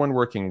either one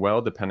working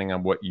well, depending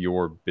on what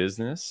your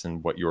business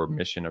and what your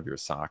mission of your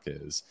SOC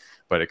is.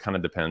 But it kind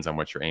of depends on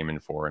what you're aiming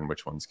for and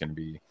which one's going to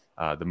be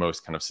the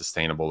most kind of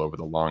sustainable over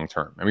the long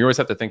term. And we always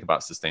have to think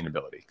about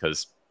sustainability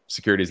because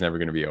security is never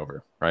going to be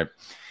over, right?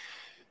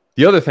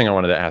 The other thing I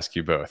wanted to ask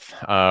you both,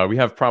 we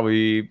have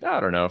probably,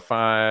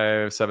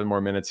 5-7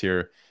 more minutes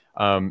here.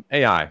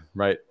 AI,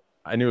 right?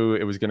 I knew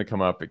it was going to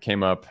come up. It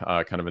came up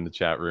kind of in the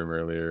chat room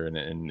earlier,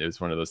 and it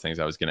was one of those things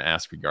I was going to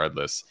ask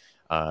regardless.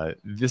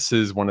 This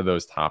is one of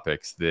those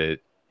topics that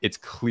it's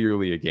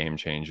clearly a game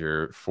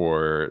changer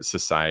for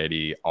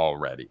society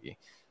already.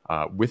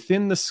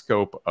 Within the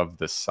scope of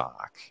the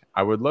SOC,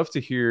 I would love to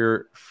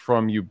hear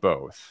from you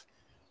both.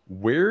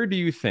 Where do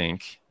you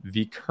think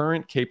the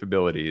current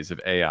capabilities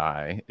of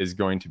AI is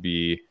going to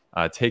be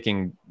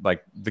taking,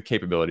 like, the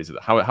capabilities of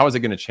how is it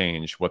going to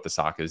change what the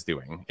SOC is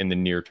doing in the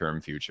near-term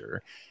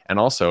future? And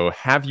also,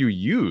 have you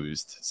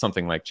used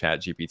something like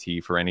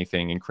ChatGPT for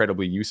anything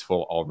incredibly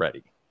useful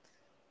already?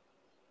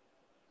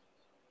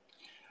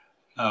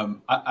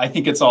 I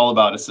think it's all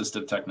about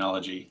assistive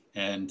technology,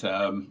 and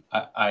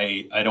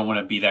I don't want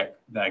to be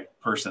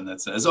that person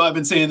that says, "Oh, I've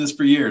been saying this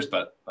for years,"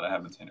 but I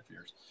haven't been saying it for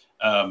years.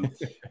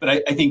 But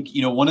I think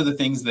one of the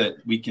things that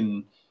we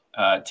can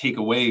take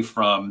away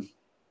from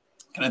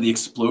kind of the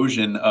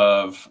explosion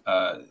of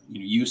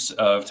use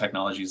of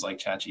technologies like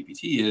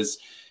ChatGPT is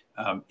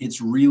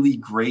it's really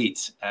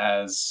great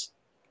as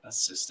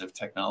assistive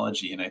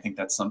technology, and I think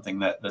that's something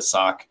that the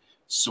SOC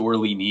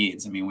sorely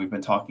needs. I mean, we've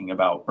been talking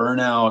about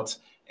burnout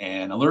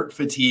and alert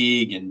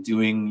fatigue and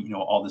doing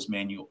all these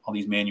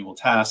manual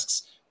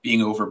tasks,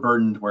 being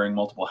overburdened, wearing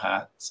multiple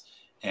hats,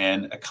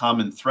 and a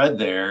common thread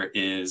there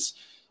is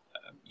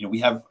we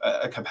have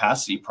a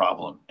capacity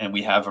problem and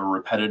we have a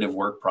repetitive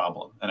work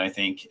problem. And I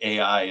think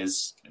AI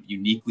is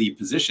uniquely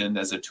positioned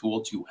as a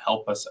tool to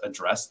help us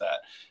address that,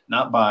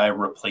 not by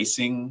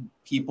replacing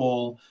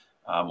people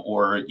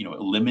or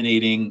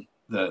eliminating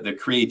the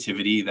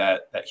creativity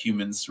that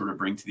humans sort of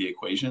bring to the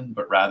equation,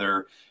 but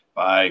rather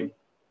by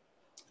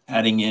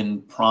adding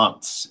in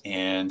prompts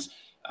and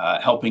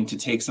helping to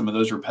take some of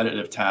those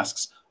repetitive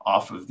tasks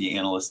off of the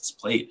analyst's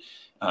plate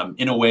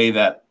in a way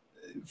that,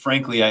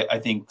 frankly, I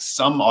think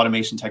some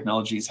automation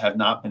technologies have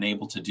not been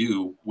able to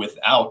do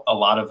without a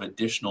lot of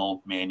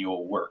additional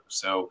manual work.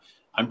 So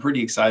I'm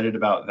pretty excited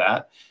about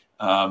that.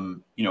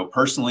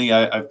 Personally,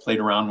 I've played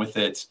around with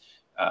it,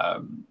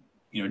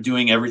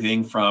 doing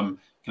everything from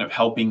kind of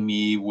helping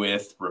me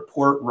with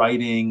report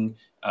writing,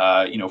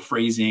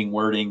 phrasing,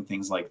 wording,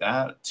 things like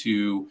that,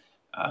 to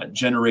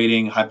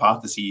generating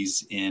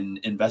hypotheses in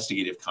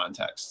investigative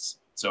contexts.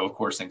 So, of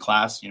course, in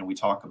class, we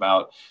talk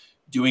about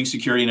doing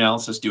security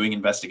analysis, doing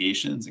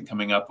investigations, and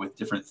coming up with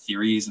different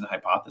theories and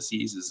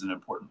hypotheses is an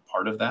important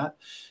part of that.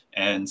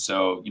 And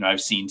so,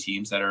 I've seen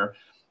teams that are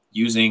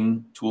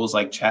using tools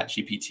like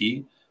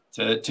ChatGPT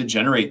to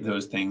generate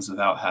those things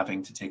without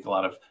having to take a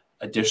lot of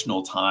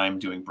additional time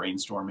doing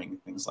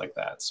brainstorming, things like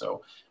that.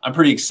 So I'm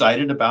pretty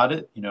excited about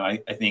it. You know, I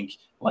think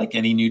like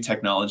any new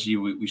technology,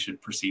 we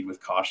should proceed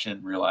with caution,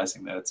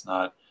 realizing that it's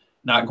not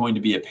going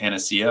to be a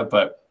panacea,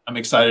 but I'm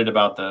excited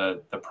about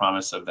the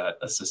promise of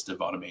that assistive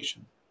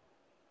automation.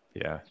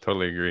 Yeah,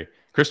 totally agree.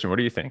 Christian, what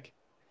do you think?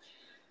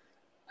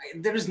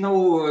 There's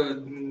no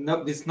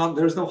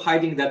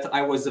hiding that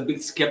I was a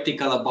bit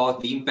skeptical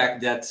about the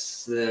impact that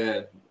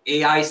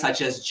AI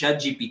such as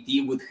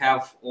ChatGPT would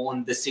have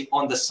on the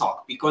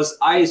SOC, because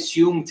I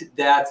assumed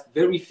that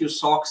very few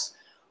SOCs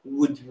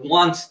would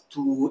want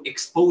to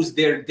expose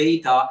their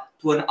data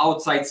to an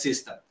outside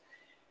system.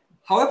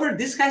 However,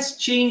 this has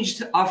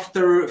changed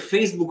after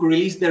Facebook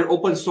released their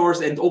open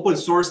source and open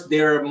sourced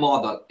their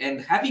model.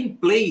 And having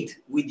played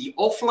with the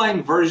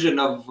offline version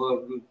of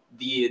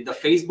the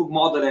Facebook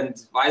model, and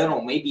I don't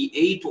know, maybe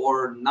 8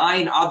 or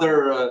 9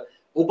 other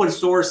open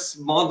source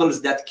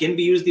models that can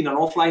be used in an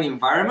offline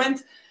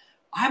environment,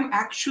 I'm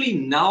actually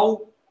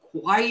now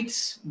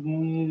quite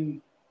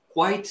an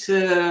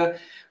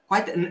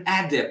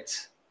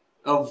adept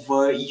of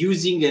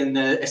using an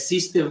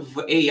assistive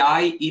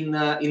AI in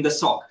the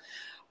SOC.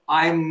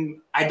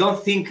 I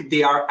don't think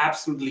they are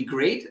absolutely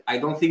great. I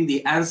don't think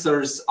the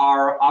answers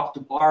are up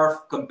to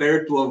par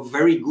compared to a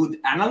very good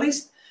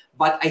analyst,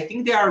 but I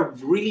think they are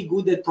really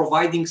good at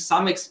providing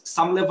some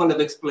level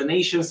of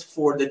explanations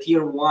for the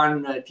tier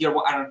one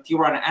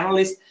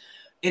analyst,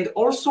 and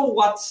also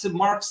what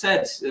Mark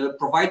said,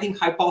 providing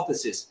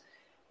hypothesis.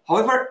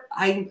 However,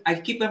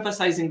 I keep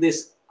emphasizing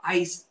this.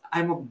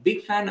 I'm a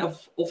big fan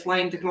of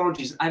offline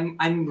technologies.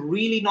 I'm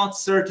really not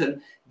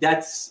certain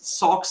that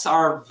SOCs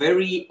are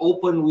very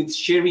open with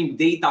sharing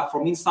data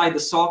from inside the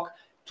SOC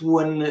to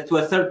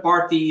a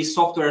third-party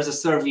software as a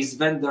service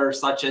vendor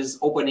such as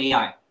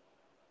OpenAI.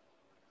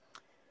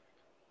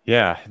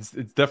 Yeah, it's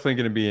definitely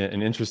going to be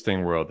an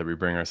interesting world that we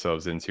bring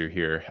ourselves into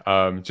here.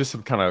 Just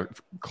some kind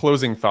of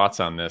closing thoughts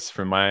on this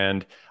from my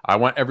end. I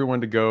want everyone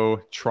to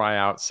go try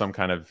out some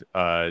kind of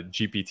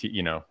GPT,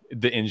 you know,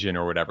 the engine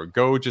or whatever.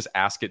 Go just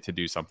ask it to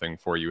do something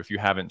for you if you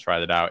haven't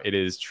tried it out. It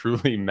is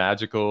truly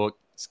magical.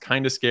 It's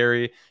kind of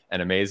scary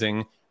and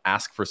amazing.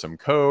 Ask for some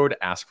code.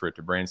 Ask for it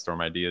to brainstorm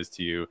ideas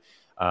to you.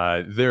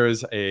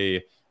 There's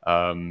a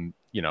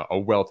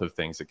wealth of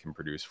things it can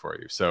produce for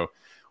you. So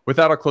with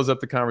that, I'll close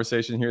up the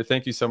conversation here.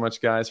 Thank you so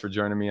much, guys, for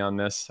joining me on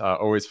this.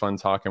 Always fun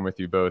talking with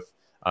you both.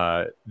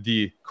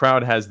 The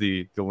crowd has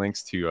the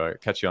links to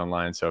catch you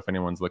online. So if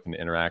anyone's looking to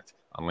interact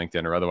on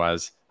LinkedIn or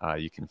otherwise,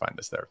 you can find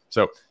us there.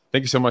 So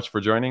thank you so much for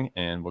joining,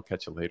 and we'll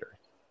catch you later.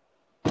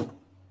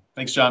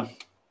 Thanks, John.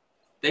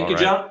 Thank you,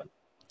 John.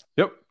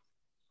 Yep.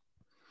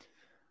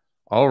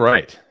 All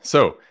right.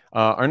 So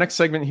our next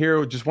segment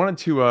here, just wanted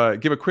to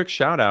give a quick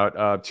shout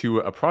out to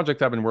a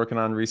project I've been working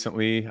on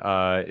recently.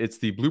 It's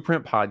the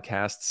Blueprint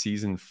Podcast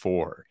Season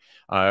 4.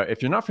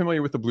 If you're not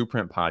familiar with the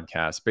Blueprint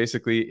Podcast,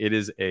 basically it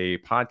is a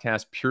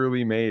podcast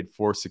purely made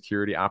for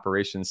security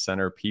operations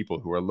center people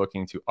who are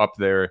looking to up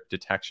their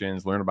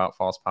detections, learn about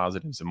false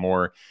positives and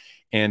more.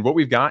 And what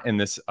we've got in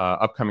this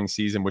upcoming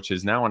season, which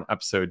is now on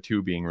episode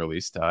 2 being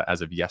released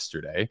as of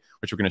yesterday,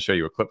 which we're going to show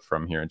you a clip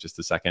from here in just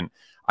a second.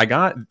 I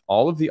got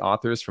all of the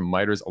authors from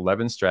MITRE's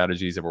 11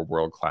 Strategies of a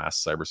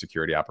World-Class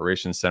Cybersecurity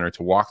Operations Center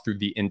to walk through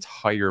the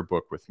entire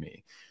book with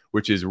me,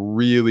 which is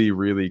really,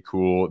 really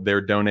cool. They're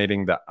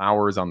donating the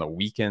hours on the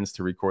weekends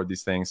to record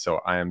these things. So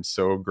I am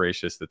so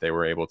gracious that they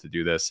were able to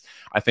do this.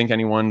 I think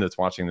anyone that's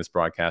watching this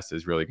broadcast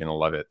is really going to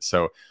love it.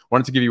 So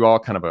wanted to give you all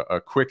kind of a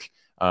quick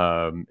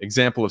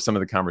example of some of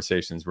the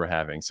conversations we're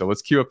having. So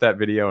let's cue up that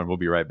video and we'll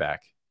be right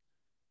back.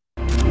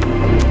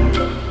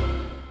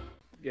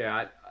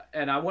 Yeah,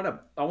 and I want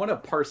to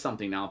parse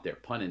something out there,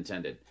 pun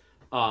intended,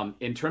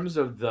 in terms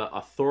of the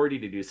authority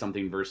to do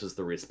something versus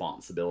the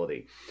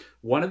responsibility.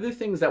 One of the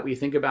things that we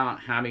think about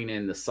having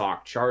in the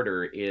SOC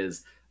charter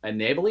is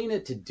enabling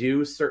it to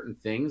do certain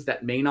things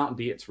that may not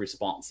be its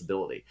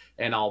responsibility.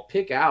 And I'll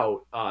pick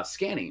out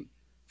scanning,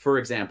 for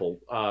example.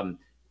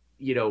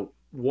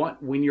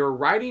 When you're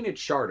writing a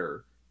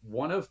charter,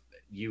 one of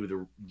you,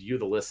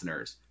 the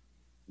listeners,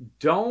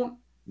 don't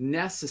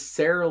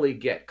necessarily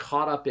get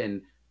caught up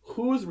in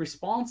who's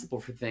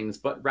responsible for things,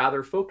 but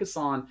rather focus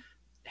on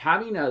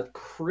having a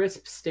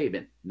crisp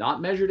statement,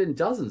 not measured in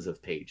dozens of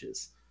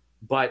pages,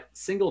 but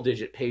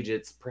single-digit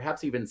pages,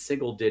 perhaps even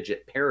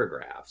single-digit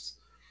paragraphs.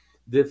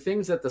 The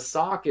things that the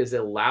SOC is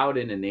allowed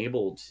and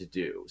enabled to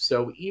do.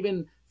 So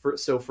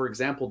for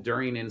example,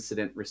 during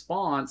incident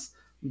response,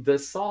 the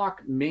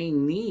SOC may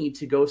need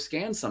to go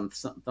scan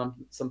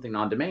something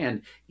on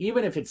demand,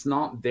 even if it's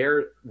not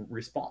their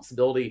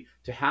responsibility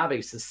to have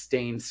a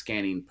sustained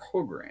scanning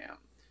program.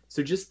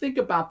 So just think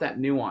about that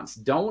nuance.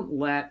 Don't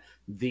let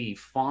the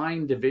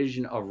fine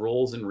division of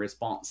roles and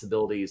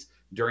responsibilities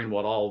during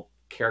what I'll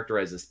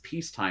characterize as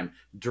peacetime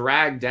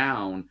drag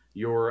down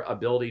your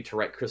ability to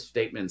write crisp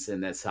statements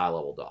in this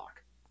high-level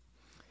doc.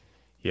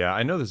 Yeah,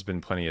 I know there's been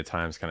plenty of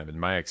times kind of in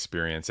my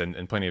experience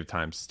and plenty of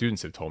times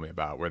students have told me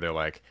about where they're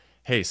like,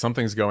 hey,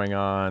 something's going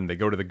on. They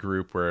go to the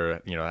group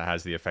where, you know, it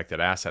has the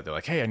affected asset. They're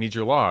like, hey, I need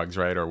your logs,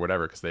 right? Or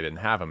whatever, because they didn't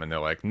have them. And they're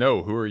like,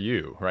 no, who are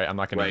you? Right? I'm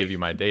not going to give you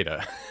my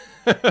data.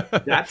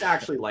 That's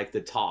actually like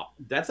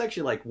that's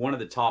actually like one of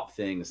the top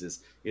things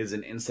is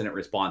an incident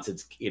response.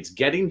 It's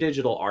getting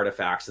digital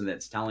artifacts and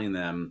it's telling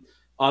them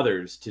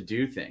others to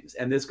do things.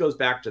 And this goes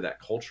back to that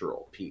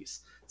cultural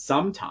piece.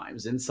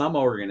 Sometimes in some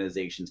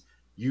organizations,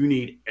 you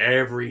need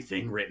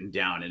everything written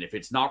down. And if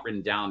it's not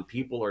written down,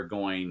 people are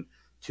going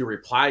to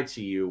reply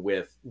to you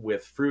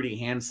with fruity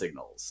hand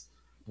signals.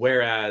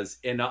 Whereas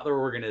in other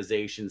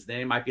organizations,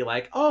 they might be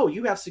like, oh,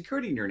 you have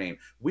security in your name.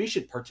 We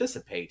should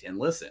participate and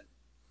listen.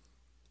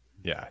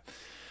 Yeah.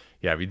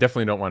 Yeah, we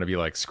definitely don't want to be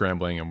like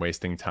scrambling and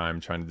wasting time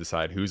trying to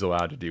decide who's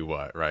allowed to do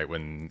what, right?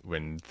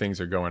 When things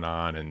are going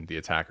on and the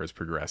attacker is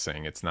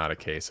progressing, it's not a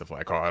case of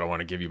like, oh, I don't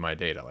want to give you my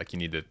data. Like, you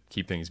need to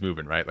keep things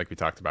moving, right? Like we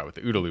talked about with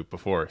the OODA loop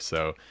before.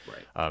 So,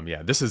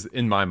 yeah, this is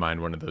in my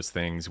mind one of those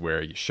things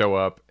where you show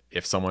up.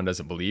 If someone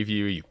doesn't believe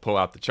you, you pull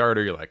out the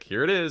charter, you're like,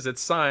 here it is,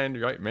 it's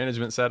signed, right?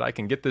 Management said I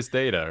can get this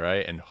data,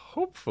 right? And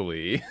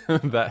hopefully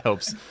that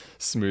helps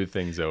smooth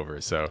things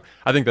over. So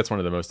I think that's one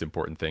of the most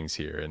important things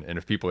here. And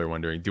if people are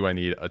wondering, do I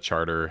need a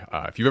charter?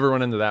 If you've ever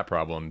run into that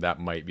problem,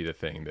 that might be the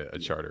thing that a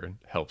charter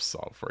helps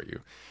solve for you.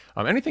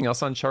 Anything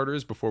else on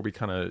charters before we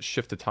kind of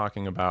shift to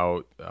talking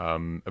about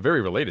a very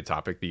related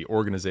topic, the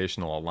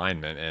organizational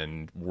alignment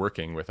and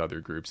working with other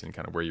groups and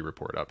kind of where you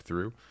report up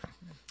through?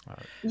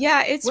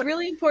 Yeah, it's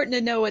really important to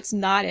know what's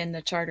not in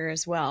the charter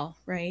as well,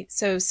 right?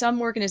 So some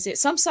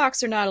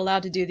SOCs are not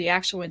allowed to do the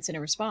actual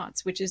incident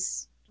response, which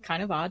is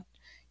kind of odd,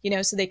 you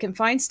know, so they can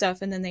find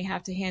stuff and then they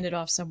have to hand it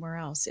off somewhere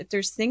else. If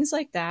there's things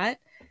like that,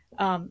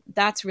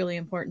 that's really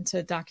important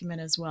to document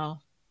as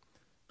well.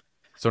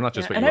 So not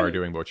just what you are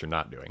doing, but what you're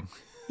not doing.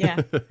 Yeah,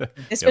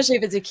 especially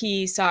if it's a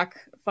key SOC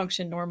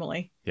function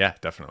normally. Yeah,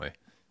 definitely.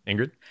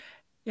 Ingrid?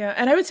 Yeah,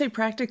 and I would say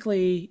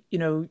practically, you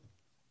know,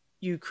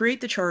 you create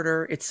the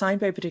charter, it's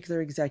signed by a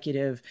particular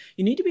executive.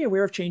 You need to be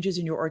aware of changes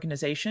in your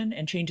organization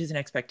and changes in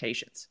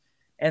expectations.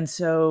 And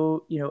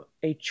so, you know,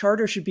 a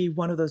charter should be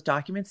one of those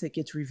documents that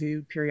gets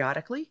reviewed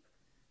periodically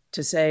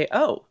to say,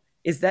 oh,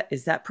 is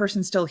that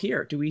person still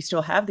here? Do we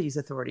still have these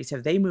authorities?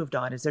 Have they moved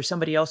on? Is there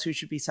somebody else who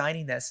should be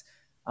signing this?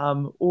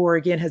 Or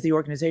again, has the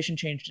organization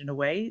changed in a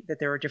way that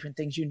there are different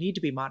things you need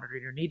to be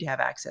monitoring or need to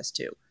have access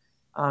to?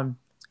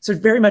 So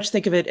very much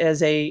think of it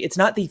as it's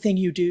not the thing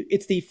you do.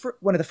 It's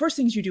one of the first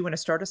things you do when you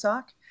start a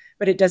SOC,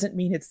 but it doesn't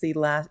mean it's the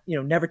last, you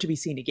know, never to be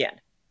seen again.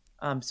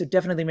 So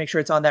definitely make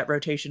sure it's on that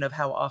rotation of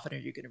how often are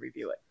you going to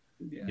review it.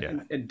 Yeah.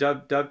 And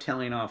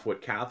dovetailing off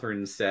what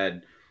Catherine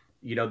said,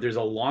 you know, there's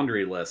a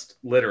laundry list,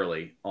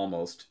 literally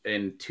almost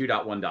in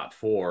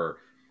 2.1.4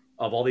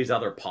 of all these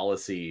other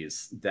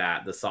policies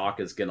that the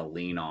SOC is going to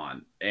lean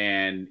on.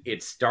 And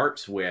it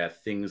starts with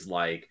things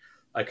like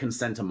a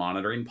consent to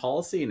monitoring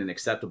policy and an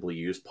acceptable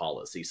use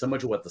policy. So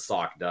much of what the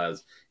SOC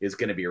does is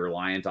going to be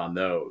reliant on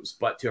those.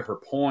 But to her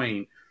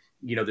point,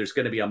 you know, there's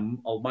going to be a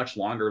much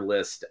longer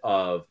list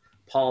of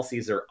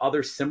policies or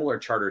other similar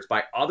charters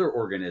by other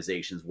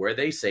organizations where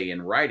they say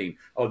in writing,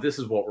 oh, this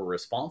is what we're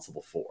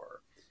responsible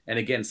for. And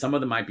again, some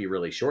of them might be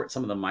really short,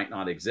 some of them might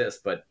not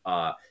exist, but,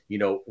 you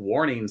know,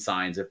 warning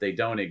signs, if they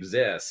don't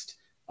exist,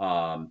 you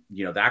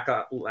know,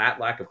 that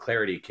lack of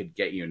clarity could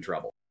get you in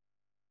trouble.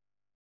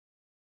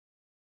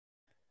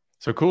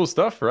 So cool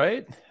stuff,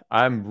 right?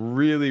 I'm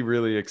really,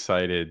 really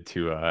excited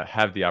to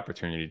have the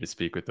opportunity to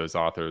speak with those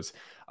authors.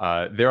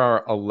 There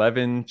are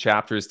 11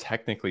 chapters,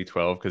 technically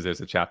 12, because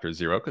there's a chapter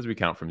 0, because we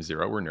count from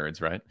 0. We're nerds,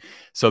 right?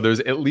 So there's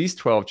at least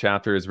 12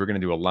 chapters. We're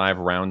going to do a live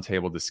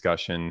roundtable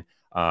discussion.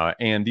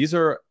 And these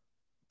are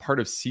part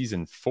of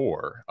season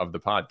 4 of the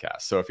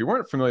podcast. So if you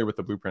weren't familiar with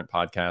the Blueprint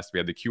podcast, we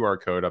had the QR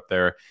code up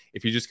there.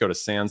 If you just go to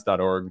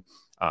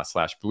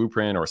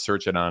sans.org/blueprint or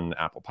search it on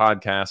Apple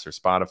Podcasts or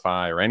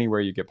Spotify or anywhere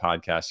you get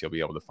podcasts, you'll be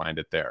able to find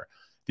it there.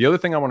 The other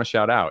thing I want to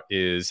shout out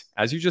is,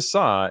 as you just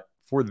saw,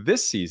 for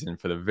this season,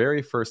 for the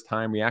very first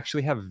time, we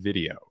actually have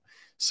video.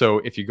 So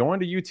if you go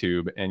onto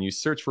YouTube and you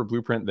search for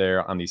Blueprint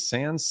there on the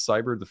SANS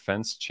Cyber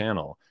Defense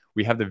channel,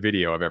 we have the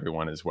video of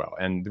everyone as well.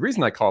 And the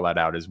reason I call that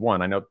out is,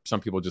 one, I know some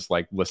people just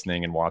like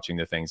listening and watching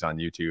the things on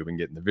YouTube and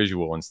getting the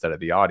visual instead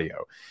of the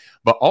audio.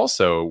 But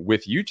also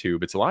with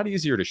YouTube, it's a lot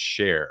easier to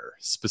share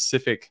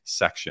specific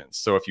sections.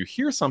 So if you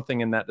hear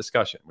something in that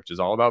discussion, which is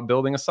all about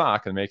building a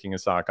SOC and making a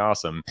SOC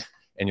awesome,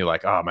 and you're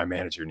like, oh, my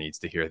manager needs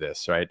to hear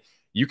this, right?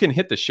 You can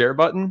hit the share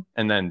button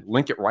and then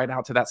link it right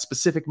out to that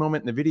specific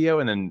moment in the video,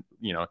 and then,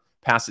 you know,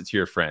 pass it to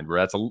your friend, where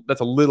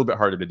that's a little bit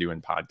harder to do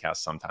in podcasts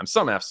sometimes.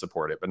 Some apps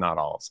support it, but not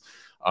all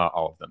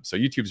of them. So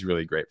YouTube's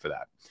really great for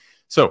that.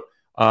 So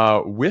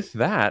with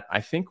that,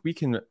 I think we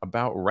can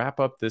about wrap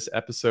up this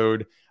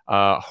episode.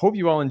 Hope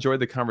you all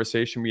enjoyed the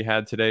conversation we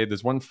had today.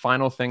 There's one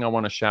final thing I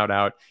want to shout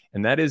out,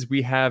 and that is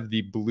we have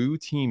the Blue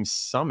Team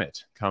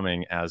Summit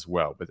coming as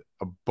well, with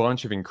a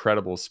bunch of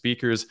incredible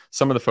speakers.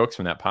 Some of the folks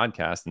from that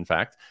podcast, in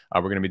fact,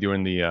 we're going to be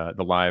doing the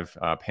live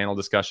panel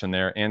discussion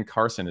there, and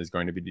Carson is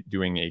going to be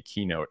doing a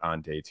keynote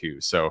on day 2.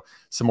 So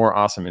some more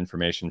awesome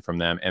information from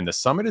them, and the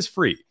summit is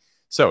free.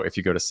 So if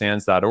you go to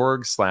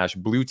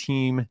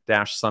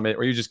SANS.org/blueteam-summit,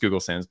 or you just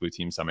Google SANS Blue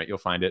Team Summit, you'll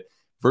find it.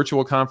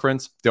 Virtual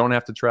conference, don't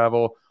have to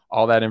travel.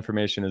 All that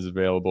information is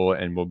available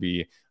and will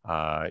be,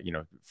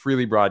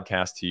 freely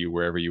broadcast to you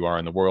wherever you are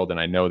in the world. And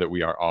I know that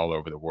we are all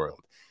over the world.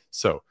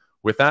 So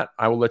with that,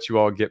 I will let you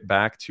all get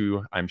back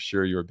to, I'm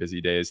sure, your busy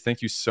days.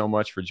 Thank you so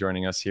much for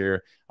joining us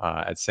here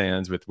at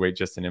SANS with Wait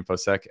Just an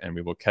Infosec, and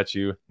we will catch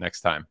you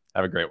next time.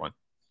 Have a great one.